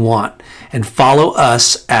group you want. And follow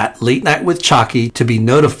us at Late Night with Chalky to be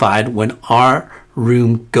notified when our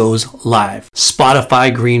room goes live.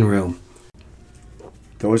 Spotify Green Room.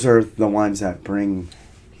 Those are the ones that bring,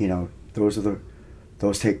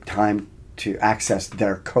 those take time to access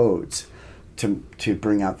their codes to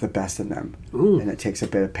bring out the best in them. And it takes a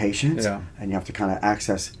bit of patience, Yeah. and you have to kind of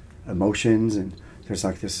access emotions, and there's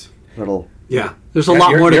like this little Yeah, there's a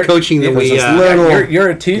lot more to coaching than we. there's this little- You're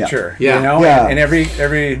a teacher, Yeah. you know, Yeah. and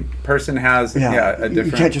every person has a different.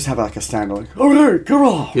 You can't just have like a stand like, okay, come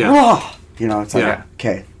on, Yeah. It's like, Yeah.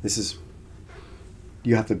 okay, this is.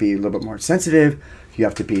 You have to be a little bit more sensitive. You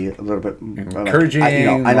have to be a little bit Encouraging,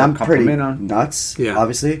 and more I'm pretty complimental. nuts, Yeah.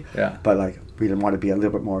 obviously. Yeah. But like, we didn't want to be a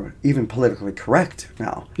little bit more, even politically correct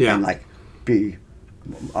now. Yeah. And like, be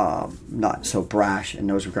not so brash in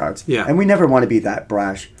those regards. Yeah. And we never want to be that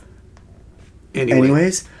brash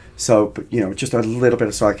anyways. So, but, just a little bit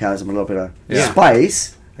of sarcasm, a little bit of Yeah.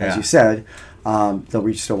 spice, as Yeah. you said. Though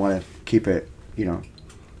we still want to keep it,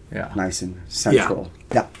 Yeah, nice and central.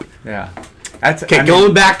 Yeah. yeah. That's Okay,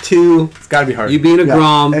 going back to It's got to be hard. you being a Yeah.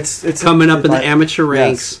 Grom, It's coming up in the like- amateur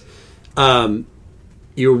yes. ranks.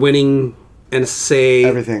 You're winning NSA,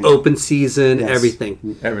 Everything. open season, Yes. everything.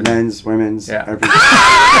 Everything. Men's, women's, Yeah. everything.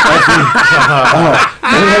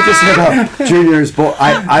 Let me just say about juniors.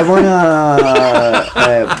 I won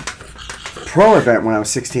a pro event when I was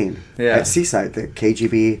 16 Yeah. at Seaside, the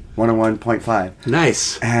KGB 101.5.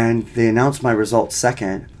 Nice. And they announced my results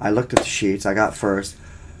second. I looked at the sheets. I got first.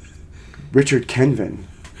 Richard Kenvin.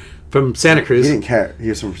 From Santa He Cruz. didn't care. He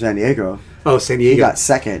was from San Diego. Oh, San He Diego. got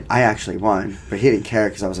second. I actually won, but he didn't care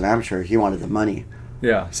because I was an amateur. He wanted the money,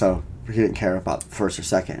 Yeah. so he didn't care about first or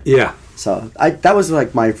second. Yeah. So that was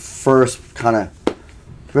like my first kind of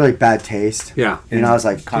really bad taste. Yeah. I was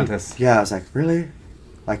like, Contest. yeah, I was like, really?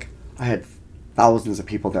 Like, I had thousands of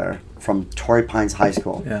people there from Torrey Pines High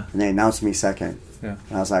School, Yeah. and they announced me second. Yeah.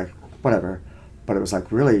 And I was like, whatever. But it was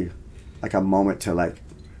like really like a moment to like,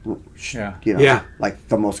 Yeah. Yeah. like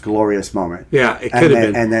the most glorious moment. Yeah, it And could have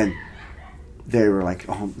then- been. And then they were like,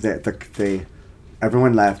 oh,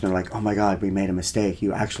 everyone left, and they're like, oh my God, we made a mistake.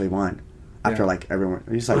 You actually won. After Yeah. like everyone,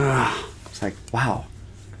 it's like, it's like, wow.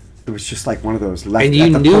 It was just like one of those left And you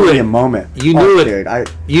at the knew podium it. moment. You knew it. Dude,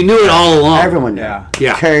 You knew it all along. everyone knew. Yeah.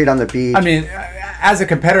 Yeah. Carried on the beach. I mean, as a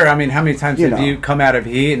competitor, how many times You have know. you come out of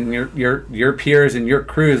heat and your peers and your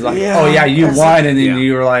crews like, Yeah, oh yeah, you that's- won, and then Yeah.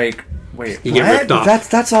 you were like, wait, You get what? ripped off.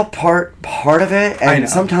 That's all part of it, I and know.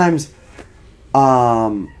 sometimes,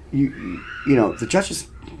 the judges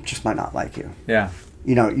just might not like you. Yeah,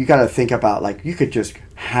 You got to think about like you could just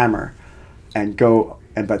hammer and go,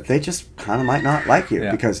 but they just kind of might not like you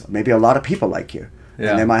Yeah. because maybe a lot of people like you,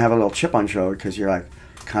 Yeah. and they might have a little chip on your shoulder because you're like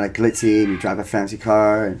kind of glitzy and you drive a fancy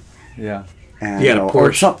car yeah. and You had a or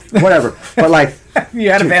Porsche. something, whatever. But like You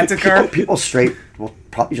had a dude, fancy car. people straight will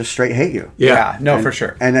probably just straight hate you. Yeah, no, And- for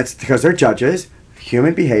sure. And that's because they're judges,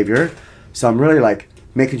 human behavior. So I'm really like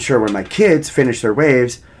making sure when my kids finish their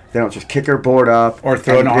waves, they don't just kick their board up Or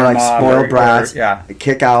throw and an be arm like up spoiled or- brats. yeah.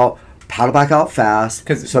 Kick out, paddle back out fast,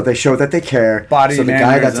 'Cause so they show that they care. body so the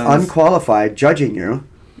guy that's mannerisms. unqualified judging you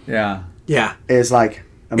Yeah. Yeah. is like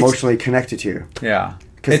emotionally connected to you. Yeah.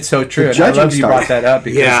 'Cause It's so true. the And I love judging you brought starts- that up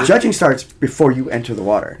because Yeah. Judging starts before you enter the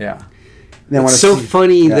water. yeah. They wanna It's so see-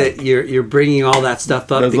 funny yeah. that you're bringing all that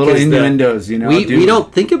stuff up Those because little innuendos, you know. we do-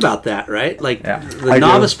 don't think about that, right? Like Yeah. the I do.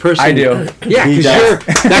 novice person. I do. Yeah, He because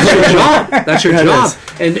does. that's your job. That's your That job. is.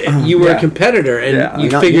 And you were Yeah. a competitor, and Yeah. you You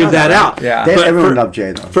know- figured you know that that, out. right? Yeah. They, But everyone for, loved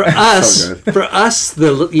Jay though. for us, So good. for us,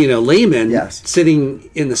 the laymen Yes. sitting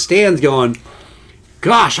in the stands, going,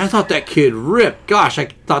 "Gosh, I thought that kid ripped. Gosh, I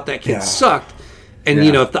thought that kid Yeah. sucked." And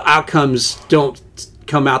Yeah. if the outcomes don't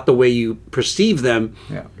come out the way you perceive them,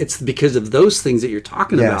 Yeah. it's because of those things that you're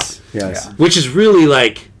talking Yes, about. yes. Yeah. Which is really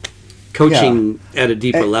like coaching at a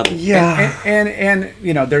deeper level. Yeah. And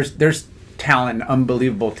there's talent,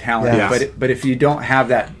 unbelievable talent. Yes. But if you don't have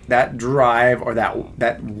that drive or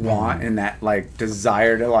that want and that like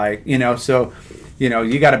desire to like, so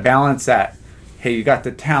you got to balance that. Hey, you got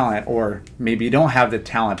the talent, or maybe you don't have the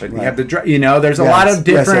talent, but you have the drive. There's a lot of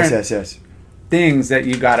different Yes. things that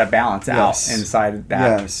you got to balance out Yes. inside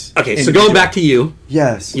that. Yes. Okay, so going back to you,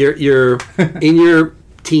 Yes. you're in your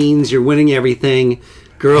teens, you're winning everything.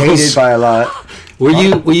 Girls, Hated by a lot. were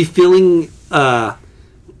you feeling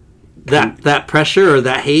that pressure or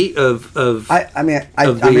that hate of I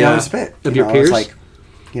of the, was spit. of You your know, peers? It's like,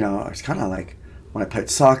 I was kind of like when I played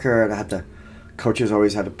soccer, and I had to. Coaches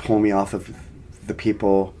always had to pull me off of the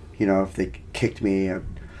people. If they kicked me,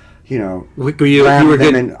 were you ran were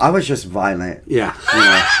them, good? and I was just violent. Yeah.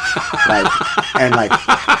 And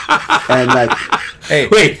Hey,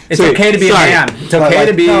 Wait, it's so- okay to be sorry. a man. It's okay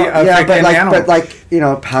to be a freaking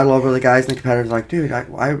animal. paddle over the guys, and the competitors are like, dude,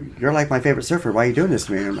 you're like my favorite surfer. Why are you doing this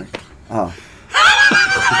to me? And I'm like, oh,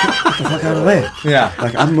 get the fuck out of the way. Yeah.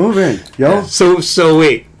 Like, I'm moving, yo. So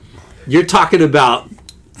wait, you're talking about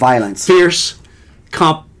Violence. fierce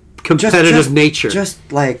competitive nature. Just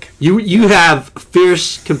like you have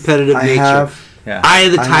fierce competitive I nature. have. Yeah. Eye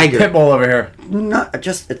of the I'm tiger. Pitbull over here. Not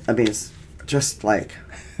just. I mean, it's just like,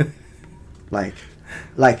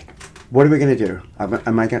 what are we gonna do?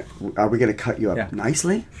 Are we gonna cut you up Yeah.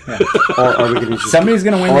 nicely, or are we gonna just? Somebody's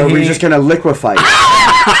gonna win Or the are we heat. just gonna liquefy you?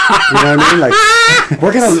 You know what I mean? Like,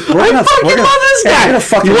 we're gonna I fucking love this guy. we're gonna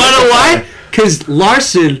fucking You want to know liquefy. why? Because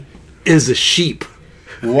Larson is a sheep.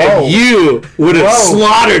 Whoa. You would have Whoa.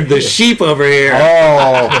 slaughtered the sheep over here.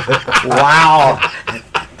 Oh, wow,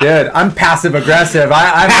 dude! I'm passive aggressive.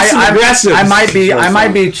 Passive-aggressive. I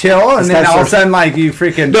might be chill, and then guy's all of a so- sudden, like you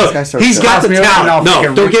freaking. No, guy's so he's chill. got the Toss me over and I'll talent. No,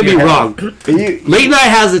 freaking don't rip get me your head wrong. But you- Late Night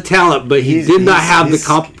has the talent, but he did not have the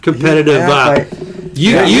competitive.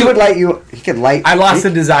 He would light you. He could light. I lost the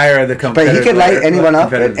desire of the But competitive. he could light anyone up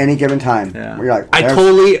competitive. at any given time. Yeah. We're like, I there's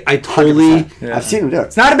totally 100%. I've seen him do it.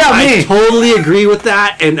 It's not about I me. totally agree with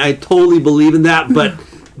that, and I totally believe in that. But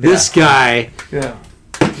this guy Yeah.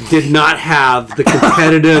 did not have the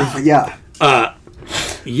competitive. Yeah.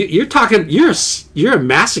 You're talking. You're a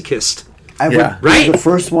masochist. I would Yeah. be Right? the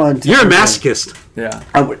first one. To You're a masochist. Yeah.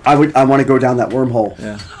 I want to go down that wormhole.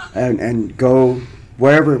 Yeah. And go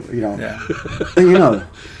wherever Yeah.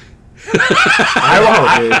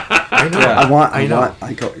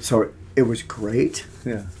 I go. So it was great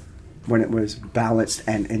Yeah. when it was balanced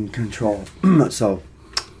and in control. So,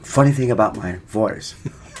 funny thing about my voice.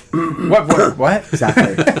 What?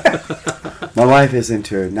 Exactly. My wife is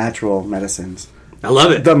into natural medicines, I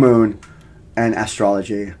love it. the moon, and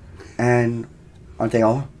astrology, and aren't they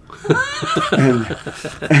all? and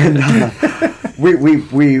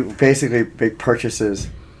we basically make purchases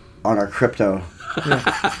on our crypto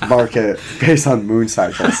market based on moon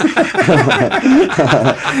cycles.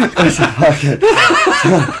 It's a fucking-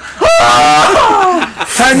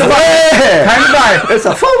 Time to buy. It's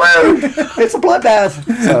a full moon. It's a bloodbath.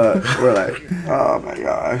 So we're like, oh my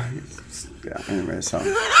god. Yeah. Anyway, so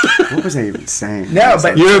what was I even saying? No,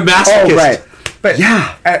 but You're a masochist. Oh right. but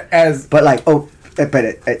Yeah. as But like,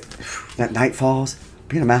 that night falls.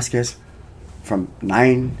 Being a masochist from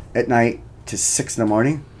 9 at night to 6 in the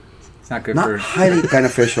morning, it's not good not for highly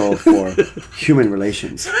beneficial for human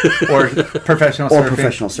relations or professional or surfing.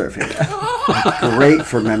 professional surfing. Great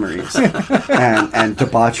for memories and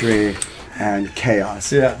debauchery and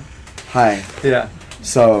chaos. Yeah. Hi. Yeah.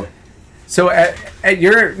 So at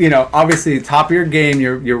your, obviously top of your game,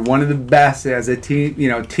 you're one of the best as a teen, and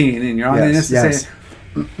you're on the yes,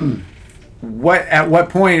 NSA. At what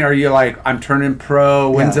point are you like, I'm turning pro?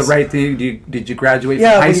 When's Yes. the right thing? Did you graduate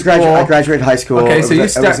yeah, from high when school? I graduated high school. Okay, It so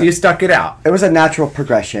was you stuck it out. It was a natural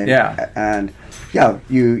progression. Yeah. And yeah,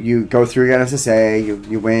 you go through your NSSA,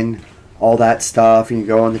 you win all that stuff, and you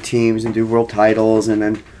go on the teams and do world titles, and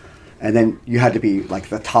then And then you had to be like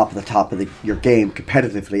the top of your game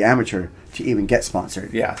competitively amateur to even get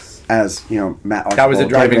sponsored. Yes. As you know, Matt Archibald, That was a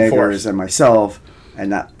driving Dave force. Eggers, and myself,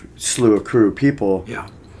 and that slew of crew of people. Yeah.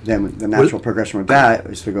 Then the natural progression with that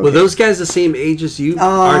was to go. Were those guys the same age as you,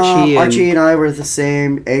 Archie and I were the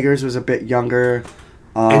same. Eggers was a bit younger.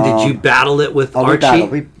 And did you battle it with Oh, Archie?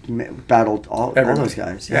 we battled all those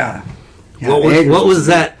guys. Yeah. Yeah, What Eggers was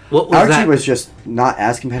that? What was Archie that? was just not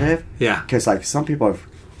as competitive. Yeah. Because like some people are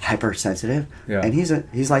hypersensitive. Yeah. And he's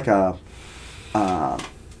like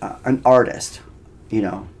an artist, you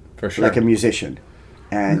know, For sure. like a musician,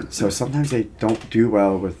 and so sometimes they don't do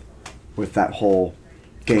well with that whole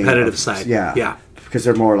game Competitive side. Yeah. Yeah. Because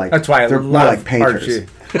they're more like That's why I they're love more like painters. Archie.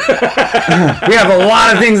 We have a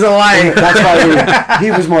lot of things alike. That's why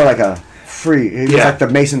he was more like a free. He was Yeah. like the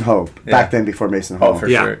Mason Ho back then before Mason Ho. Oh, for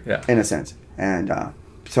Yeah. sure. Yeah. in a sense, and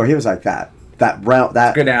so he was like that round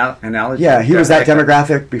that. Good analogy. Yeah, he was I that like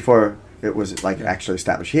demographic before it was like actually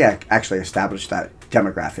established. He actually established that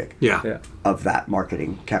demographic Yeah. Yeah. of that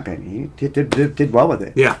marketing campaign. He did well with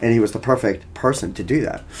it. Yeah. and he was the perfect person to do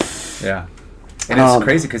that. Yeah. And it's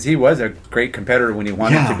crazy because he was a great competitor when he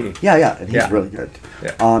wanted Yeah, to be. yeah, and he's Yeah. really good.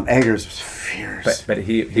 Yeah. Eggers was fierce. But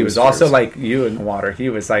he was was also fierce. like you in the water. He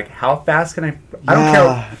was like, how fast can I don't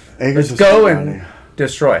care. Eggers Let's was go good, and man.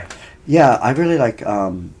 destroy. Yeah, I really like. I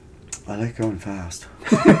like going fast.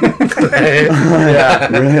 Yeah.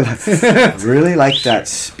 really like that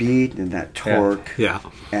speed and that torque. Yeah.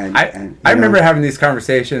 And I you remember know, having these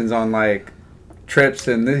conversations on like trips,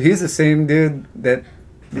 and he's the same dude that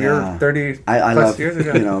you're Yeah. 30 I plus love years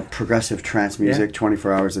ago. progressive trance music,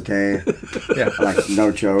 24 hours a day, Yeah. like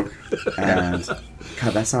no joke. And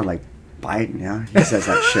God, that sounds like Biden. Yeah, he says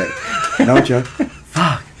that shit. No joke.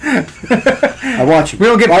 Fuck. I watch. We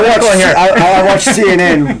don't get I watch, political here. I watch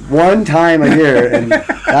CNN one time a year, and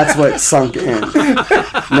that's what sunk in.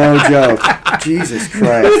 No joke. Jesus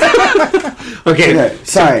Christ. Okay.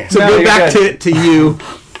 Sorry. So No, go you're back good. to you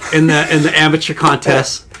in the amateur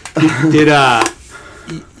contest. Did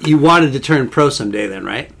you wanted to turn pro someday then,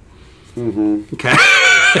 right? Mm-hmm. Okay.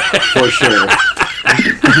 For sure.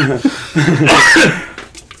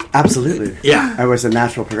 Absolutely. Yeah. It was a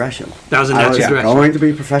natural progression. That was a I natural was progression. going to be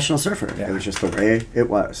a professional surfer. It was just the way it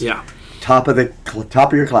was. Yeah. Top of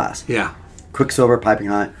your class. Yeah. Quicksilver, piping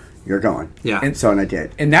hot. You're going. Yeah. And- So and I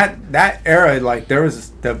did. In that era, like there was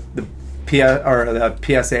the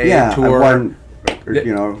PSA Yeah. tour. I won.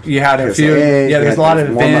 You know. You had a PSA, few. Yeah, we there's had a lot of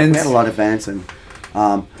warm-up- events. We had a lot of events, and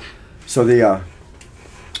so the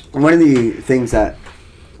one of the things that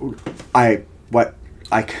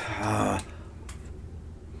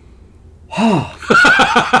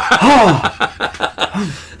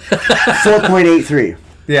 4.83.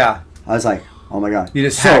 Yeah. I was like, oh my god. You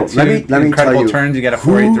just so had two let me tell incredible you turns, you get a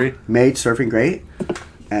who 483. made surfing great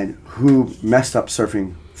and who messed up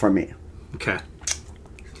surfing for me. Okay.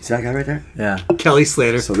 See that guy right there? Yeah. Kelly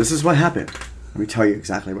Slater. So this is what happened. Let me tell you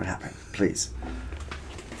exactly what happened, please.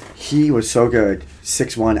 He was so good,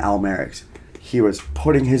 6'1" Al Merrick's. He was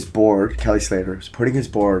putting his board, Kelly Slater was putting his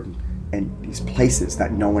board in these places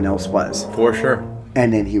that no one else was. For sure.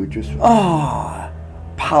 And then he would just,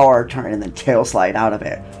 power turn and then tail slide out of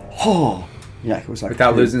it. Oh, yeah, it was like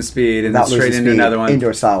Without losing speed and then without straight losing into speed, another one.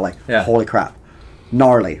 Indoor style, like, Yeah. holy crap.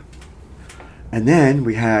 Gnarly. And then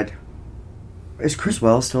we had, is Chris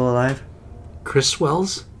Wells still alive? Chris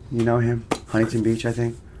Wells. You know him? Huntington Beach, I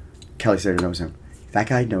think. Kelly Slater knows him. That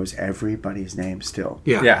guy knows everybody's name still.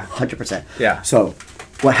 Yeah. Yeah. 100%. Yeah. So,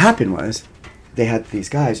 what happened was, they had these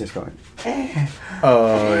guys just going,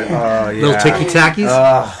 Oh, yeah. Little ticky tackies.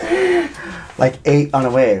 like 8 on a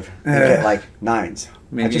wave. They get like 9s.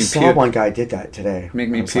 Make I me just saw puke. one guy did that today. Make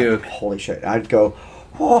me I was like, puke. holy shit. I'd go,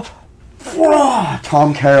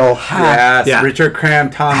 Tom Carroll, hack, Yes. Yeah. Richard Cram,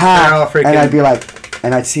 Tom hack. Carroll, freaking. And I'd be like,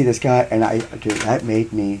 and I'd see this guy, and dude, that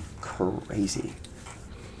made me crazy.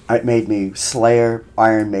 It made me Slayer,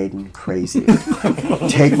 Iron Maiden crazy.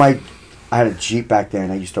 I had a Jeep back there,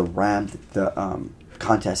 and I used to ram the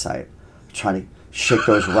contest site, trying to shake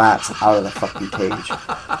those rats out of the fucking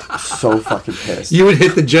cage. So fucking pissed. You would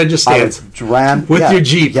hit the judges' I would stands. ram With your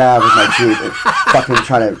Jeep. Yeah, with my Jeep. And fucking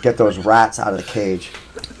trying to get those rats out of the cage.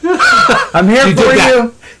 I'm here You for did that.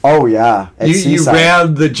 you. Oh yeah, at You Seaside.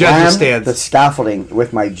 rammed the judges' Rammed stands. the scaffolding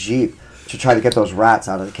with my Jeep to try to get those rats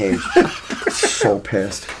out of the cage. So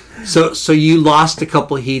pissed. So you lost a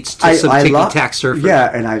couple heats to some ticky tack surfing.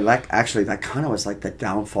 Yeah, and I actually that kind of was like the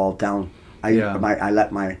downfall down.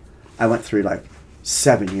 I went through like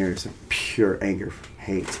 7 years of pure anger,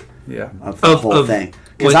 hate Yeah. of the whole thing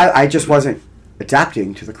because what- I just wasn't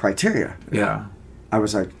adapting to the criteria. Yeah. I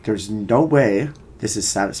was like, there's no way this is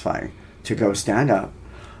satisfying to go stand up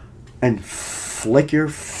and flick your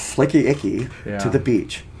flicky icky Yeah. to the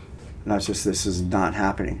beach. And I was just, this is not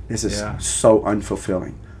happening. This is Yeah. so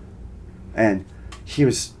unfulfilling. And he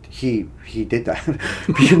did that.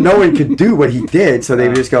 Because no one could do what he did, so they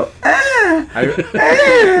would just go,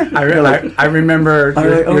 I remember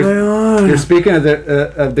you're speaking of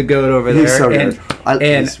the goat over there. He's so and good.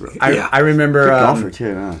 I remember Good golfer too.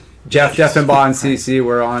 Yeah. Jeff and Bob and CC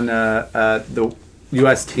were on the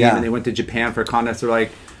U.S. team, Yeah. and they went to Japan for a contest. They're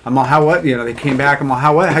like, I'm all, how what? You know, they came back. I'm all,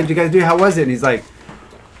 how what? How'd you guys do? How was it? And he's like,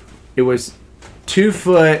 it was 2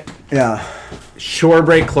 foot Yeah. shore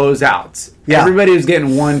break closeouts. Yeah. Everybody was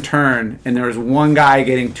getting one turn, and there was one guy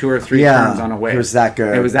getting 2 or 3 Yeah. turns on a wave. It was that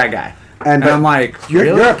good. It was that guy. And I'm like, you're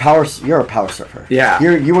really? a power surfer. Yeah.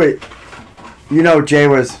 Jay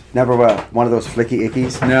was never one of those flicky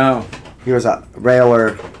ickies. No. He was a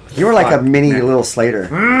railer. You were like Fuck, a mini man. little Slater.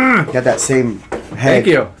 You had that same head. Thank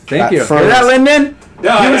you. that Hear fur. that, Lyndon? No,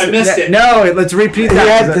 I missed it. No, let's repeat He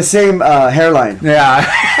that. had the same hairline, Yeah.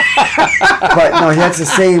 but no, he had the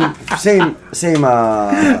same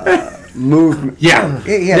movement. Yeah.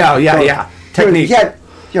 He had- Yeah. Technique. He had,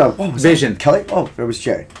 what was Vision. that? Kelly? Oh, it was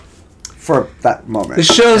Jay. For that moment. The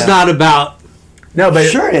show's not about No, but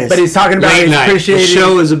Sure it is. But he's talking about late night. The appreciating.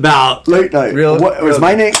 show is about Late night. Real- What was real-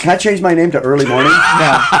 my name? Can I change my name to early morning?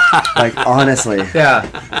 Yeah. Like honestly, Yeah.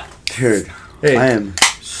 dude, Hey. I am.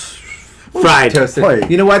 fried. Toasted. Boy.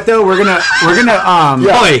 You know what though? We're gonna Yeah.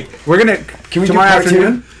 Boy, we're gonna Can we do tomorrow part two?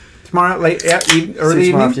 afternoon? Tomorrow late early Tomorrow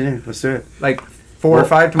evening? afternoon. Let's do it. Like 4 or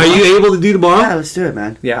 5 are tomorrow. you able to do tomorrow? Yeah, let's do it,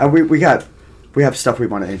 man. Yeah. We have stuff we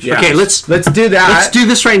want to introduce. Yeah. Okay, let's do that. let's do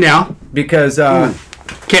this right now. because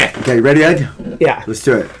Okay, Okay, you ready, Ed? yeah. Let's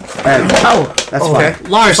do it. Ed, that's okay. fine.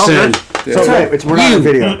 Larson, That's right. We're not on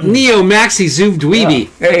video. Neo Maxi Zoom Dweeby.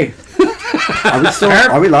 Hey.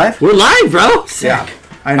 Are we live? We're live, bro. Yeah.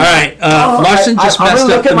 I All know. right, Larson just I'm messed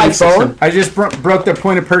gonna up look the at my mix system. phone. I just broke the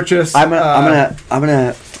point of purchase. I'm gonna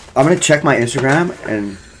check my Instagram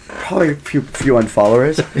and probably a few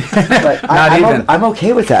unfollowers. But I'm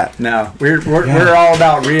okay with that. No, we're all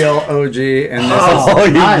about real OG, and this is. Oh,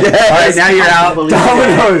 yes. All right, now you're out.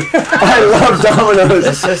 Domino's. I love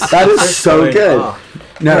Domino's. That is so good.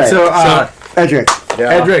 No, Right. so Edric,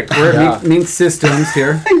 Edric, we're at Mean Systems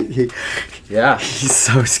here. Yeah. he's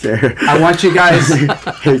so scared. I want you guys.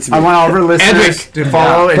 Hates me. I want all of our listeners Edric. to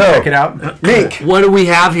follow and Yeah. check it out. Mink, What do we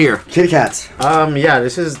have here? kitty cats. Yeah,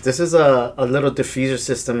 this is a little diffuser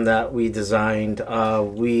system that we designed.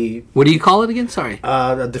 What do you call it again? Sorry.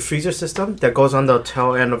 A diffuser system that goes on the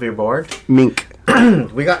tail end of your board. Mink.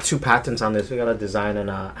 We got 2 patents on this. We got a design and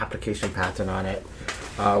a application patent on it.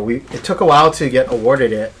 It took a while to get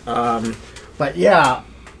awarded it. But yeah,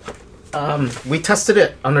 we tested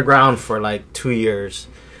it underground for like 2 years,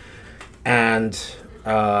 and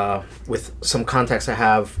with some contacts I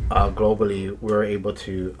have globally, we were able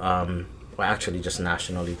to, well, actually just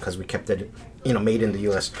nationally, because we kept it, made in the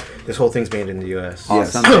U.S. This whole thing's made in the U.S.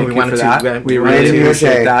 Awesome. Yes. Thank you for that. We really Made in appreciate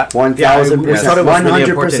USA. that. 1,000%. We thought it was really 100%.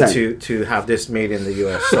 important to have this made in the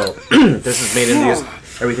U.S. So this is made in the U.S.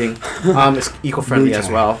 Everything. It's eco-friendly as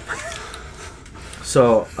well.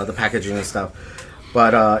 So the packaging and stuff.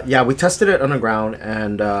 But yeah, we tested it underground,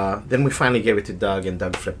 and then we finally gave it to Doug, and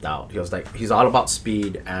Doug flipped out. He was like, he's all about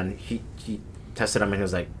speed, and he tested them, and he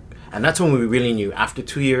was like, and that's when we really knew. After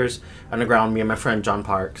 2 years underground, me and my friend John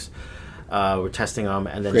Parks were testing them,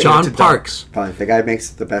 and then John gave it to Parks. Probably the guy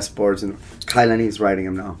makes the best boards, and Kai Lenny's writing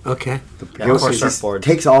them now. Okay. Doug. Yeah, of course, He just surfboards.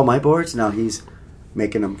 takes all my boards. Now he's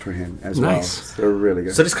making them for him as Nice. well. They're really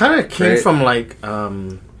good. So this kind of came Great. from like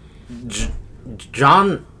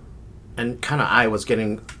John and kind of I was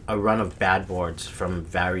getting a run of bad boards from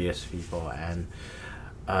various people, and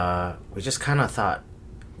we just kind of thought,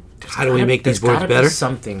 How do we make these there's boards gotta be better?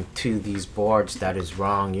 something to these boards that is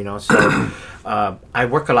wrong, So I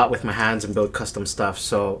work a lot with my hands and build custom stuff.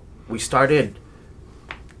 So we started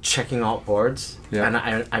checking out boards, Yeah.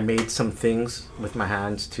 and I made some things with my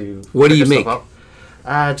hands to. What do you figure make? stuff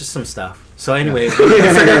out. Just some stuff. So anyway,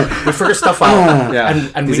 we figured stuff out, Yeah.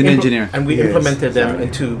 and He's we an engineer. and we He is. implemented them Sorry.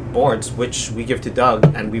 into boards, which we give to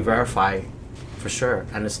Doug, and we verify for sure.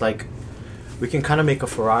 And it's like we can kind of make a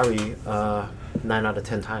Ferrari 9 out of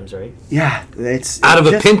 10 times, right? Yeah, it's Out of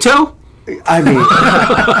a just- Pinto? I mean,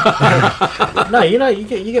 No, you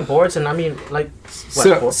get boards, and I mean like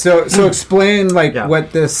So explain like Yeah.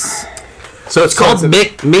 what this. So it's called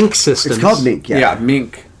Mink Systems. it's called Mink. Yeah, Yeah.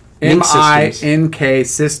 Mink. Mink Systems. MINK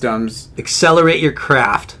Systems. Accelerate your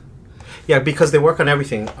craft. yeah, because they work on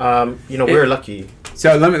everything. We're lucky.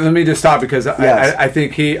 So let me just stop because Yes. I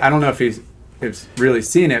think I don't know if he's really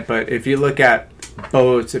seen it, but if you look at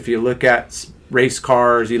boats, if you look at race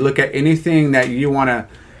cars, you look at anything that you want to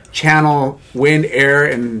channel wind, air,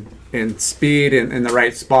 and speed in the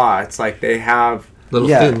right spot. It's like they have Little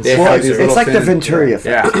Yeah, fins. They well, have these it's little like the fins. Venturi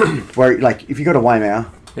effect, Yeah. where like if you go to Waimea,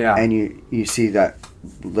 Yeah. and you see that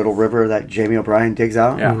little river that Jamie O'Brien digs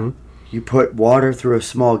out, Yeah. you put water through a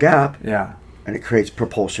small gap, Yeah. and it creates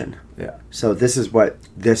propulsion. Yeah. So this is what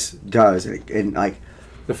this does, and like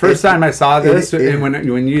The first time I saw this, it- and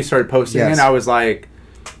when you started posting Yes. it, I was like,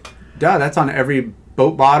 duh, that's on every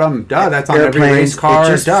boat bottom. Duh, that's on every airplanes, race car. it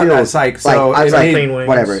just Duh, feels that's like, so I was it like, made- Airplane wings.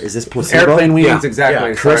 whatever. Is this placebo? airplane wings, Yeah. exactly.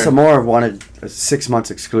 Yeah. Carissa Sorry. Moore wanted a 6 months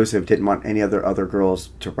exclusive. Didn't want any other girls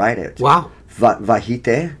to ride it. Wow.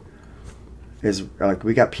 Vahite is like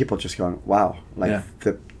we got people just going, wow, like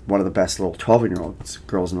Yeah. one of the best little 12-year-olds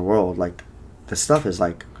girls in the world. Like the stuff is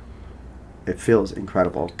like, it feels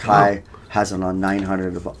incredible. Kai has it on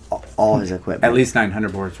 900 of all his equipment. At least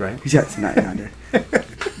 900 boards, right? He's got 900.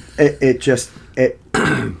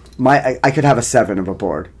 I could have a 7 of a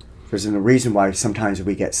board. There's a reason why sometimes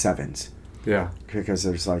we get 7s, Yeah. because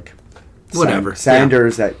there's like Whatever.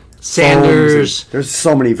 sanders that Sanders. foams, and there's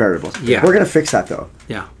so many variables. Yeah. We're gonna fix that though.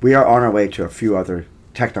 Yeah. We are on our way to a few other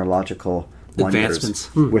technological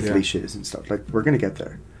Advancements. wonders with Yeah. leashes and stuff. Like we're gonna get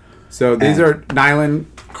there. So these And- are nylon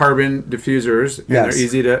carbon diffusers, and Yes. they're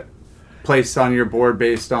easy to place on your board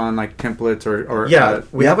based on like templates or Yeah,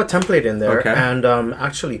 we have a template in there, Okay. and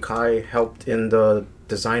actually Kai helped in the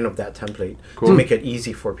design of that template Cool. to make it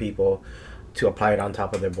easy for people to apply it on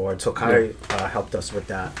top of their board. So Kai helped us with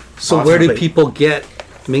that. So where do template. people get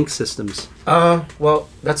Mink systems? Well,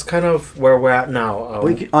 that's kind of where we're at now.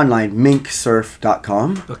 We can, online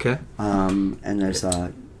minksurf.com, Okay. and there's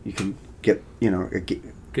you can get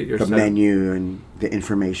Get your the set. menu and the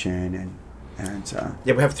information and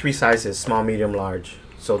Yeah, we have 3 sizes: small, medium, large.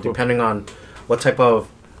 So depending on what type of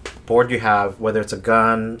board you have, whether it's a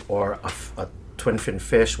gun or a twin fin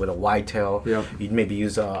fish with a wide tail, Yep. you'd maybe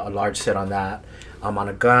use a large set on that. On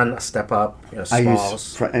a gun, a step up, I smalls.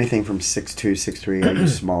 use for anything from 6'2", 6'3", I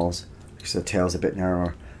use smalls because the tail's a bit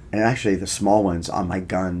narrower. And actually, the small ones on my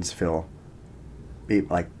guns feel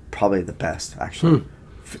like probably the best, actually.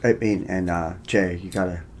 I mean, and Jay, you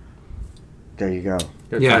gotta. There you go.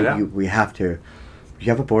 Gotta Yeah, try it out. We have to. You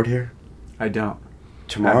have a board here. I don't.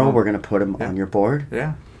 Tomorrow home. we're gonna put them Yeah. on your board,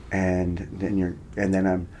 Yeah. and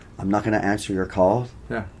then I'm not gonna answer your call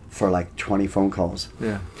Yeah. for like 20 phone calls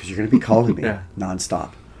Yeah. because you're gonna be calling me Yeah. nonstop.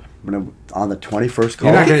 I'm gonna on the 21st call.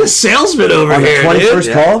 You're not Get the salesman over On the here, 21st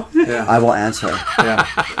dude. call, Yeah. I will answer, Yeah.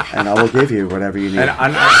 and I will give you whatever you need. And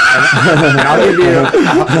I'll give you,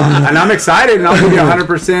 and I'm excited, and I'll give you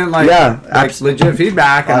 100% like legit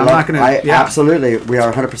feedback, and I'm not gonna. Absolutely, we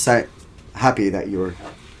are 100% happy that you were.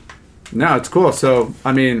 No, it's cool. So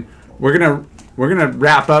I mean, we're gonna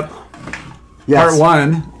wrap up Yes. part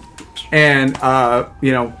 1, and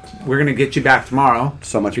we're gonna get you back tomorrow.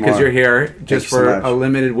 So much because more. you're here just you so for much. a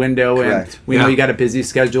limited window, Correct. and we know Yeah. you got a busy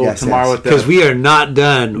schedule Yes, tomorrow yes. with the. Because we are not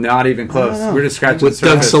done not even close. No. We're just scratching with the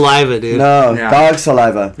Doug surface. Saliva, dude. No, Yeah. dog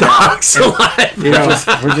saliva. Dog Saliva. You know,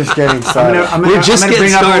 We're just getting started. We're just I'm gonna getting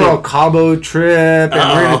bring up a started. little Cabo trip, and we're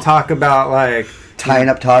Uh-oh. gonna talk about like. Tying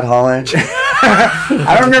up Todd Holland.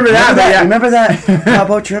 I don't remember that, but yeah. Remember that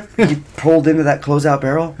Cabo trip? You pulled into that closeout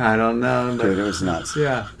barrel? I don't know. But Dude, it was nuts.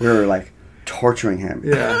 yeah. We were like torturing him.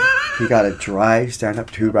 Yeah. He got a dry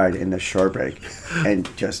stand-up tube ride in the shore break and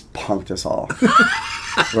just punked us all.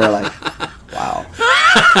 We're like, wow.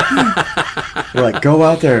 We're like, go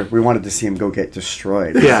out there. We wanted to see him go get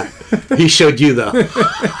destroyed. Yeah. He showed you, though.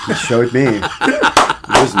 He showed me.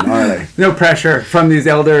 It was gnarly. No pressure from these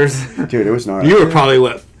elders. Dude, it was gnarly. You were probably,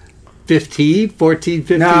 what, 15, 14,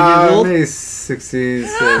 15 years No, old? maybe 60s.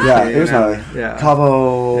 Yeah, it was gnarly. Yeah.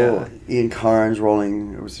 Cabo, Yeah. Ian Carnes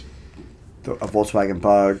rolling. It was a Volkswagen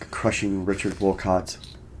Bug crushing Richard Wolcott's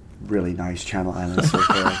really nice Channel Islands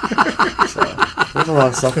circle. So there's a lot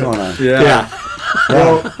of stuff going on. Yeah. Yeah.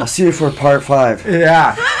 Well, I'll see you for part 5.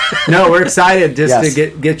 Yeah. No, we're excited just Yes. to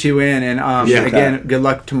get you in, and Yeah. again, good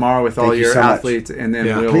luck tomorrow with all Thank you your so much. athletes, and then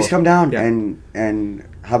Yeah. we'll Please come down Yeah. and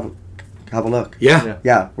have a look. Yeah. Yeah.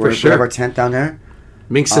 Yeah, we sure. have our tent down there.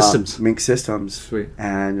 Mink Systems. Mink Systems. Sweet.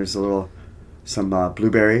 And there's some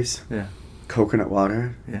blueberries, Yeah. coconut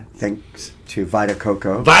water. Yeah. Thanks to Vita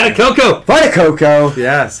Coco. Vita Coco. Vita Coco.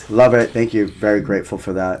 Yes. Love it. Thank you. Very grateful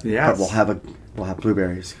for that. Yes. But we'll have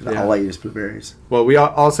blueberries. Yeah. All I eat is blueberries. Well, we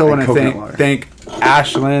also And want to coconut water. thank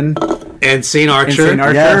Ashlyn And St. and Archer. St.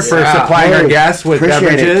 Archer Yes. for Yeah. supplying our Hey, guests with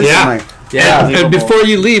appreciate it. beverages. Yeah. Yeah. And before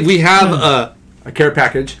you leave, we have a A care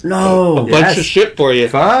package. No. Yeah. bunch of shit for you.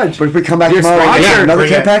 Fudge. But if we come back You're tomorrow, we get sponsored. another Bring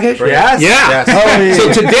care it. package? Bring it. Yes. Yeah. Holy.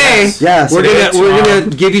 So today, Yes. we're gonna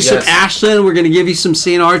give you some Yes. Ashland. We're gonna give you some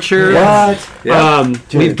St. Archer. What? Yeah.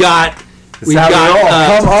 We've got We've Salad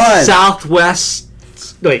got roll. Come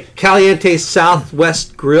on. Caliente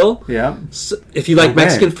Southwest Grill. Yeah. If you like Okay.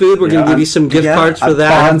 Mexican food, we're going Yeah. to give you some gift Yeah. cards for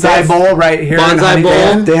that. Bonsai bowl right here. in Bonsai bowl.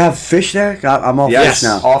 Huntington. They have fish there? I'm all Yes. fish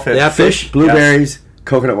now. All fish. They have fish. Blueberries,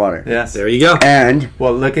 coconut water. Yes. There you go. And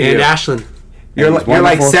Well, look at And you. Ashland. You're and like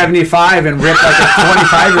wonderful. 75 and ripped like a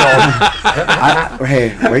 25-year-old.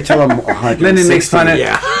 Hey, wait till I'm 160. Lyndon makes fun of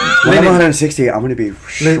Yeah. When I'm Lyndon, 160, I'm going to be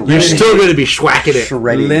You're still going to be schwacking it.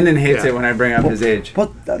 shredded. Lyndon hates Yeah. it when I bring up his age.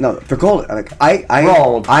 Well, no, the goal. Like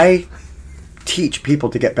Rolled. I teach people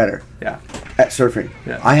to get better Yeah, at surfing.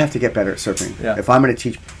 Yeah. I have to get better at surfing. Yeah. If I'm going to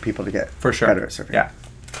teach people to get for sure. better at surfing. Yeah,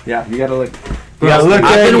 yeah. You gotta look. You gotta look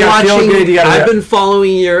I've good. been You gotta feel watching. good. You gotta. I've been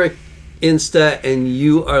following your Insta, and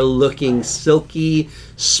you are looking silky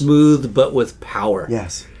smooth, but with power.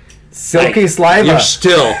 Yes. silky saliva. You're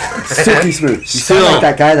still. Silky smooth. You Still. sound like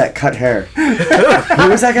that guy that cut hair. Who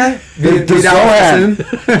was that guy? The Pete Zohan.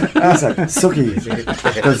 Allison. I was like, silky.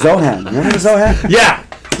 The Zohan. Remember the Zohan? Yeah.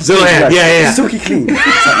 Zohan. Yeah. Silky clean.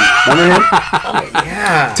 Remember him?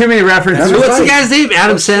 Too many references. That's What's the right. guy's name?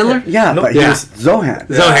 Adam Sandler? Yeah, but Yeah. he was Zohan.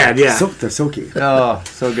 Zohan, yeah. The silky. Oh,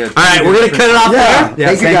 so good. All right, we're going to cut it off Yeah. there. Yeah,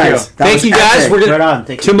 Thank you thank guys. you. That Thank was you guys. epic. We're going Right to on.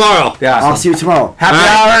 Thank you. tomorrow. Yeah. I'll see you tomorrow. Happy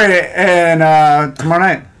All hour and tomorrow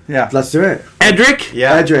night. Yeah. Let's do it. Edric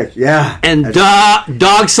Yeah. Edric, yeah. and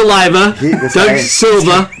Dog Saliva, This Doug guy-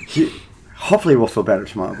 Silva. Hopefully we'll feel better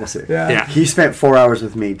tomorrow. We'll see. Yeah. Yeah. He spent 4 hours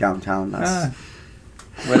with me downtown. That's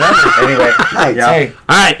Whatever. Anyway. right. Yeah. Hey,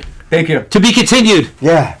 All right, thank you. to be continued.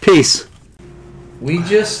 Yeah. Peace. We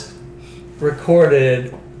just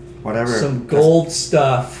recorded Whatever. some gold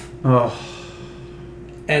stuff, Oh.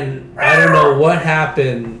 and I don't know what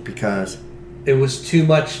happened. Because It was too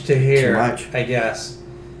much to hear, Too much. I guess.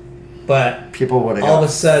 But people would have all of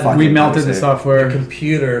a sudden, We melted the software.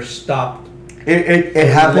 computer stopped. It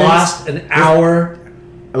happens. Lost an hour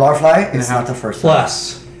Larfly, it's half. not the first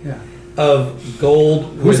plus Yeah. of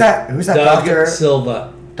gold. Who's with that- who's that Doug doctor? Silva. time.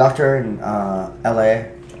 Doctor in LA.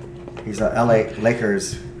 He's a LA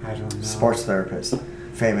Lakers I don't know. sports therapist.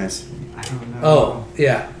 Famous. I don't know. Oh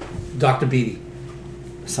yeah, Dr. Beatty.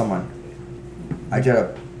 Someone. I did a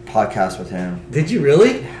podcast with him. Did you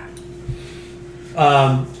really?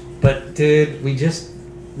 But dude, we just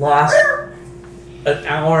lost an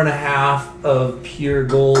hour and a half of pure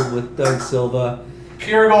gold with Doug Silva,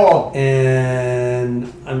 Pure gold.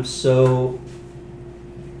 and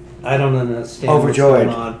I don't understand Overjoyed. what's going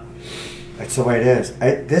on. That's the way it is.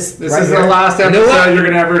 This This right is here, the last You know episode what? you're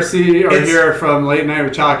gonna ever see or It's- hear from Late Night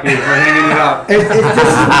with Chalky. We're hanging it up.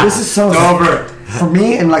 This is so It's over. for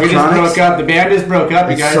me in We just electronics. broke up. The band just broke up,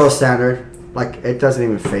 you It's guys. so standard. Like it doesn't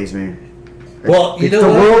even faze me. Well, you know the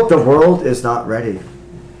what? the world is not ready.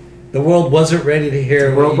 The world wasn't ready to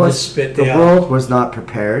hear The what world you was just spit the down. world was not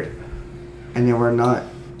prepared, and they were not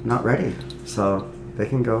ready. So they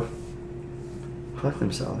can go fuck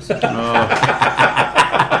themselves.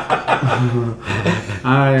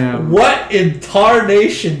 I am. What in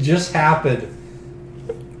tarnation just happened?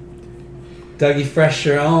 Dougie Fresh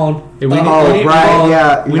your own. Yeah, we need- Oh, we- right,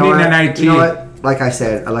 yeah. we you know need what? an IT. You know what? Like I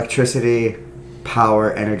said, electricity,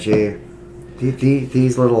 power, energy.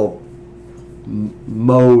 These little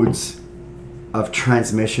modes of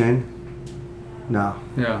transmission. No.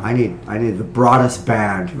 Yeah. I need the broadest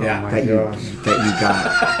band Yeah. that you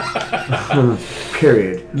got.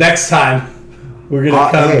 Period. Next time, we're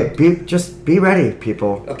gonna come. Hey, just be ready,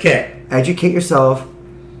 people. Okay. Educate yourself.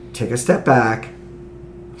 Take a step back.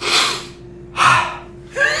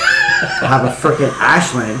 Have a freaking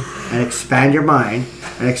Ashland and expand your mind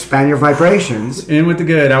and expand your vibrations In with the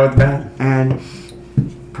good, out with the bad. and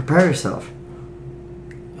prepare yourself.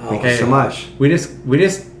 Thank you so much. We just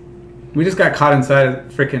got caught inside of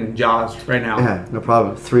freaking Jaws right now. Yeah, no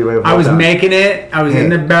problem. Three-way. I was making it. I was in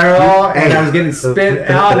the barrel, and I was getting spit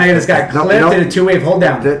out, and I just got No, clipped no. in a two-wave hold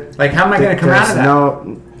down. Like, how am I going to come out of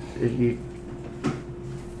that?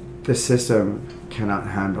 The system cannot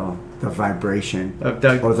handle the vibration Of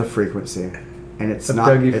Doug- or the frequency, and it's Of not.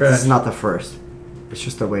 Dougie This Fresh. is not the first. It's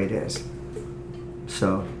just the way it is.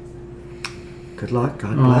 So, good luck.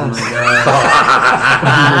 God Oh bless. my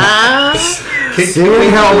God. See you in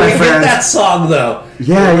hell, my Get friends. that song though.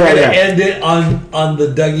 Yeah, We're yeah, gonna yeah. end it on the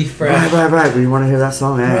Dougie Fresh. Right. We want to hear that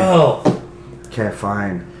song, eh? Bro, Okay,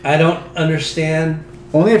 fine. I don't understand.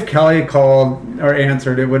 Only if Kelly called or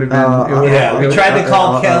answered, it would have been. it would Yeah, we tried to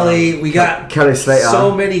call uh, Kelly. We got Kelly Slater.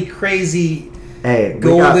 so many crazy Hey,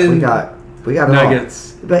 golden we got it all.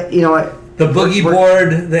 nuggets. But you know what? the boogie We're-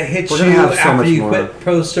 board that hits we're you gonna have so after much you more. quit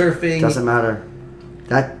pro surfing. Doesn't matter.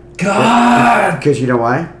 That God. because you know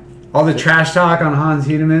why? All the trash talk on Hans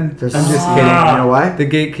Hedemann. I'm just kidding. You know why? The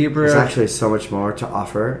gatekeeper. There's of- actually so much more to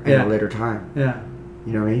offer at a later time. Yeah.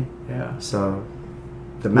 You know what I mean? Yeah. So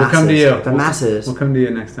the We'll masses, come to you. the masses, We'll come to you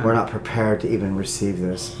next time. we're not prepared to even receive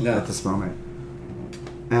this No. at this moment.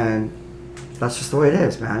 And that's just the way it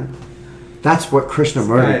is, man. That's what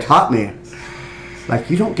Krishnamurti Right. taught me. Like,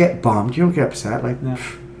 you don't get bummed, you don't get upset. Like, Yeah.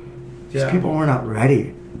 these Yeah. people were not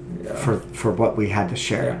ready for what we had to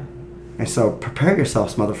share. Yeah. And so prepare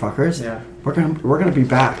yourselves, motherfuckers. Yeah. We're gonna be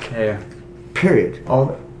back. Yeah. Period.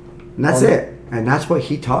 All. And that's all- it. And that's what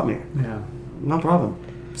he taught me. Yeah. No problem.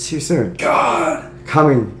 See you soon. God.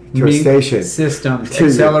 Coming to a Meat station. systems. To you.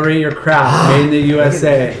 Accelerate your craft. Made in the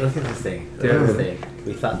USA. Look at this thing. Look at this thing.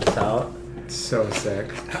 We thought this out. So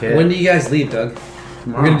sick. When do you guys leave, Doug?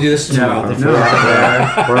 We're gonna do this tomorrow. No.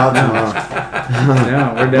 We're out tomorrow.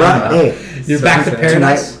 No, we're Right, done. hey, You're So back to sick.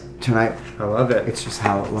 paradise. tonight, I love it. it's just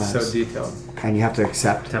how it was. So detailed. And you have to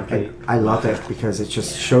accept. Template. And I love it because it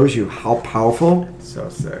just shows you how powerful So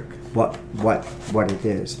sick. what it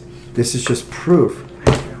is. This is just proof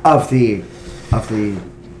of the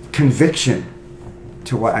conviction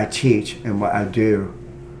to what I teach and what I do.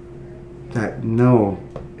 That no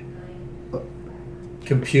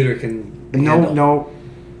Computer can. handle. no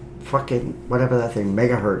fucking whatever that thing,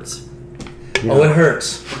 megahertz. You Oh, know? it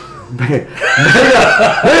hurts.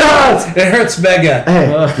 Megahertz! It hurts mega. Hey,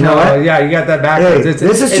 you know what? Yeah, you got that Hey, backwards.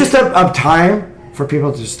 this is just a time for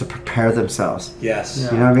people just to prepare themselves. Yes.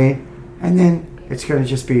 Yeah. You know what I mean? And then it's going to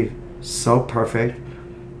just be so perfect.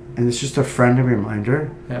 And it's just a friendly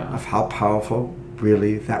reminder Yeah. of how powerful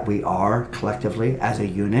really that we are collectively as a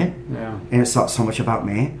unit. Yeah. And it's not so much about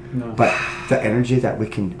me, No. but the energy that we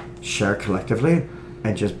can share collectively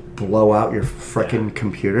and just blow out your freaking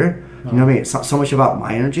computer. You know what I mean? It's not so much about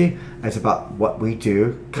my energy, it's about what we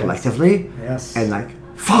do collectively. Yes. And like,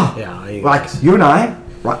 fuck. Yeah, you Like, guys. you and I,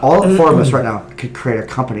 right, all four of us right now could create a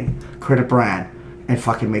company, create a brand, and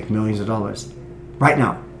fucking make millions of dollars. Right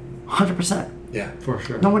now. 100%. Yeah. For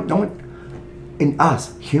sure. No one, in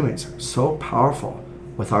us, humans, are so powerful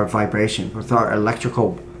with our vibration, with our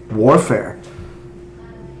electrical warfare.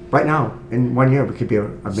 Right now, in 1 year, we could be a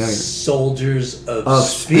million. Soldiers of Of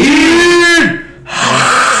speed.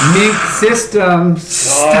 Mink Systems.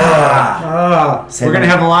 Stop. We're gonna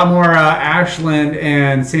have a lot more Ashland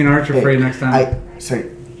and St. Archer for you next time. So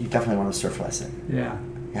you definitely want a surf lesson. Yeah.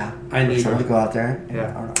 Yeah. I need Someone one. to go out there and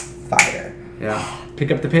Yeah. on a fire. Yeah. Pick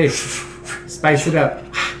up the pace. Spice it up.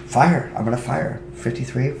 Fire. I'm gonna fire.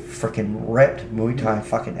 53 freaking ripped Muay Thai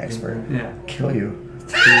fucking expert. Yeah. Kill you.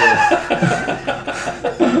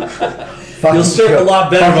 You'll surf a lot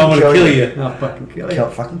better if I'm gonna kill you. I'll fucking kill you.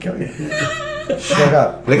 Fucking kill you. Straight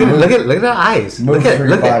up. Look at the eyes. Move Look at through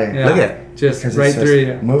your body. Yeah. Look at. Just 'Cause right it's just through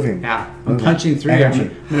you. moving. Yeah. I'm Moving. punching through you. Energy.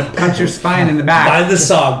 I'm gonna punch your spine in the back. Find the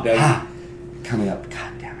song, Doug. Coming up. God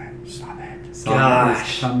damn it. Stop it. Song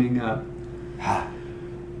Gosh. is coming up.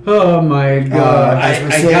 Oh my god. As we I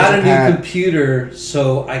say in got a new Japan- computer,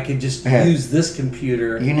 so I could just Yeah. use this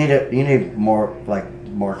computer. You need more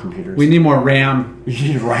computers. We need more RAM.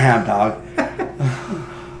 You need RAM, dog.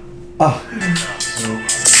 Oh.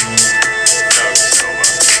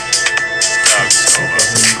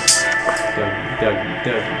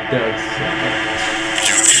 Doug.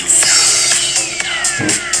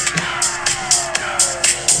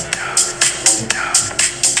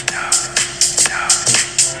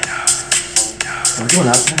 Are we doing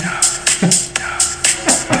that tonight?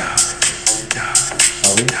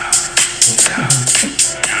 Are we?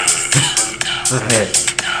 Okay.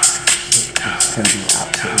 It's gonna be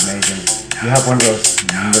absolutely amazing. You have one of those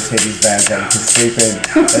Mercedes vans that you can sleep in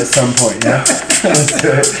at some point, yeah? Let's do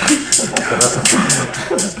it.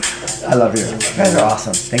 I love you. You guys are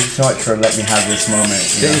awesome. Thank you so much for letting me have this moment.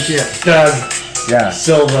 Thank you. Doug Yeah,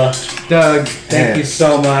 Silva, Doug, thank you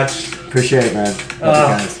so much. appreciate it, man.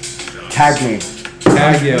 Love you guys. Tag me.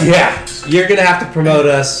 tag you. Yeah, you're gonna have to promote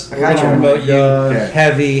us. We're got gonna you. promote you Yeah.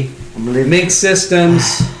 heavy. I'm leaving. Mink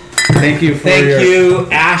Systems. Thank you for Thank your, you,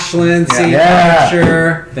 Ashland, St. Yeah.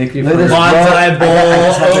 Archer, Thank you Look for at this. Bonsai I just Bowl,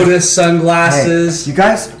 had to- Otis sunglasses. Hey, you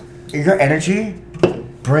guys, your energy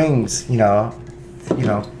brings,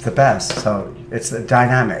 the best. So it's a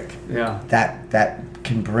dynamic yeah. that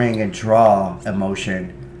can bring and draw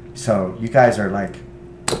emotion. So you guys are like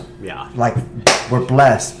we're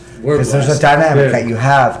blessed We're because there's a blessed. dynamic Yeah. that you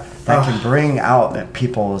have that can bring out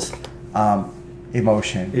people's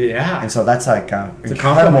emotion. Yeah. And so that's like an a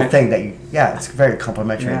incredible compliment. thing that it's very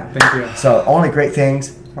complimentary. Yeah, thank you. So only great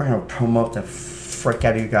things. We're gonna promote the frick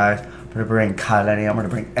out of you guys. I'm gonna bring Kyle Lenny. I'm gonna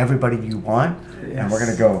bring everybody you want, and we're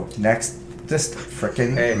gonna go next. This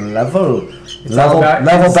freaking Hey. level all about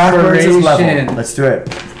backwards is level. inspiration. Let's do it.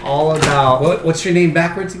 All all about. What's your name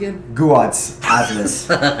backwards again? Guads Atlas.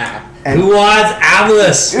 Guads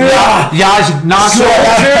Atlas. Yaj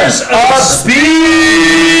Soldiers of Speed.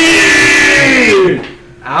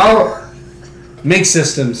 Out. Mink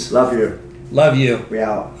Systems. Love you. Love you. We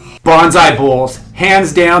out. Bonsai Bowls.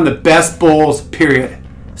 Hands down the best bowls, period.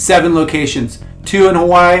 7 locations. 2 in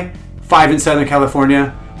Hawaii, 5 in Southern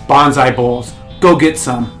California. Bonsai Bowls. Go get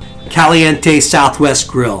some. Caliente Southwest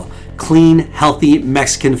Grill. Clean, healthy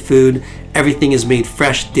Mexican food. Everything is made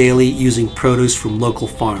fresh daily using produce from local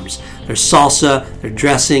farms. Their salsa, their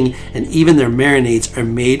dressing, and even their marinades are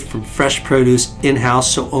made from fresh produce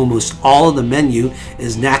in-house, so almost all of the menu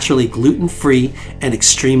is naturally gluten-free and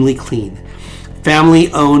extremely clean.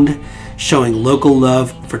 Family owned, showing local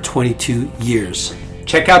love for 22 years.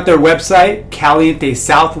 Check out their website,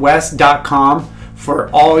 calientesouthwest.com, for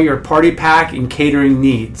all your party pack and catering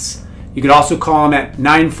needs. You could also call them at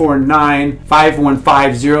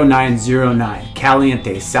 949-515-0909,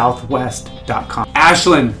 calientesouthwest.com.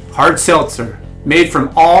 Ashland Hard Seltzer, made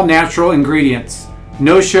from all natural ingredients.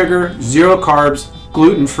 No sugar, 0 carbs,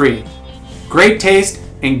 gluten-free. Great taste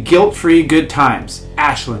and guilt-free good times.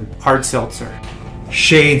 Ashland Hard Seltzer.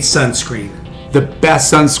 Shade Sunscreen. The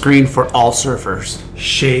best sunscreen for all surfers.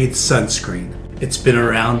 Shade Sunscreen. It's been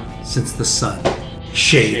around since the sun.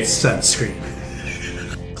 Shade Sunscreen.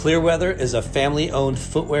 Clearweather is a family-owned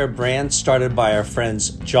footwear brand started by our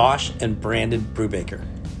friends Josh and Brandon Brubaker.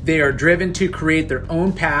 They are driven to create their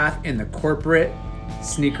own path in the corporate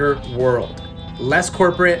sneaker world. Less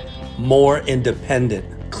corporate, More independent.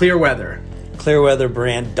 Clearweather.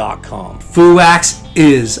 Clearweatherbrand.com. Fuwax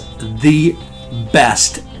is the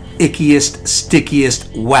best, ickiest,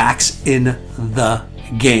 stickiest wax in the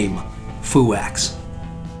game. Fuwax.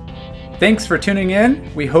 Thanks for tuning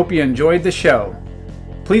in. We hope you enjoyed the show.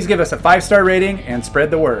 Please give us a 5-star rating and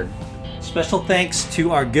spread the word. Special thanks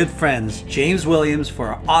to our good friends James Williams for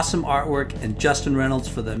our awesome artwork and Justin Reynolds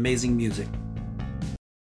for the amazing music.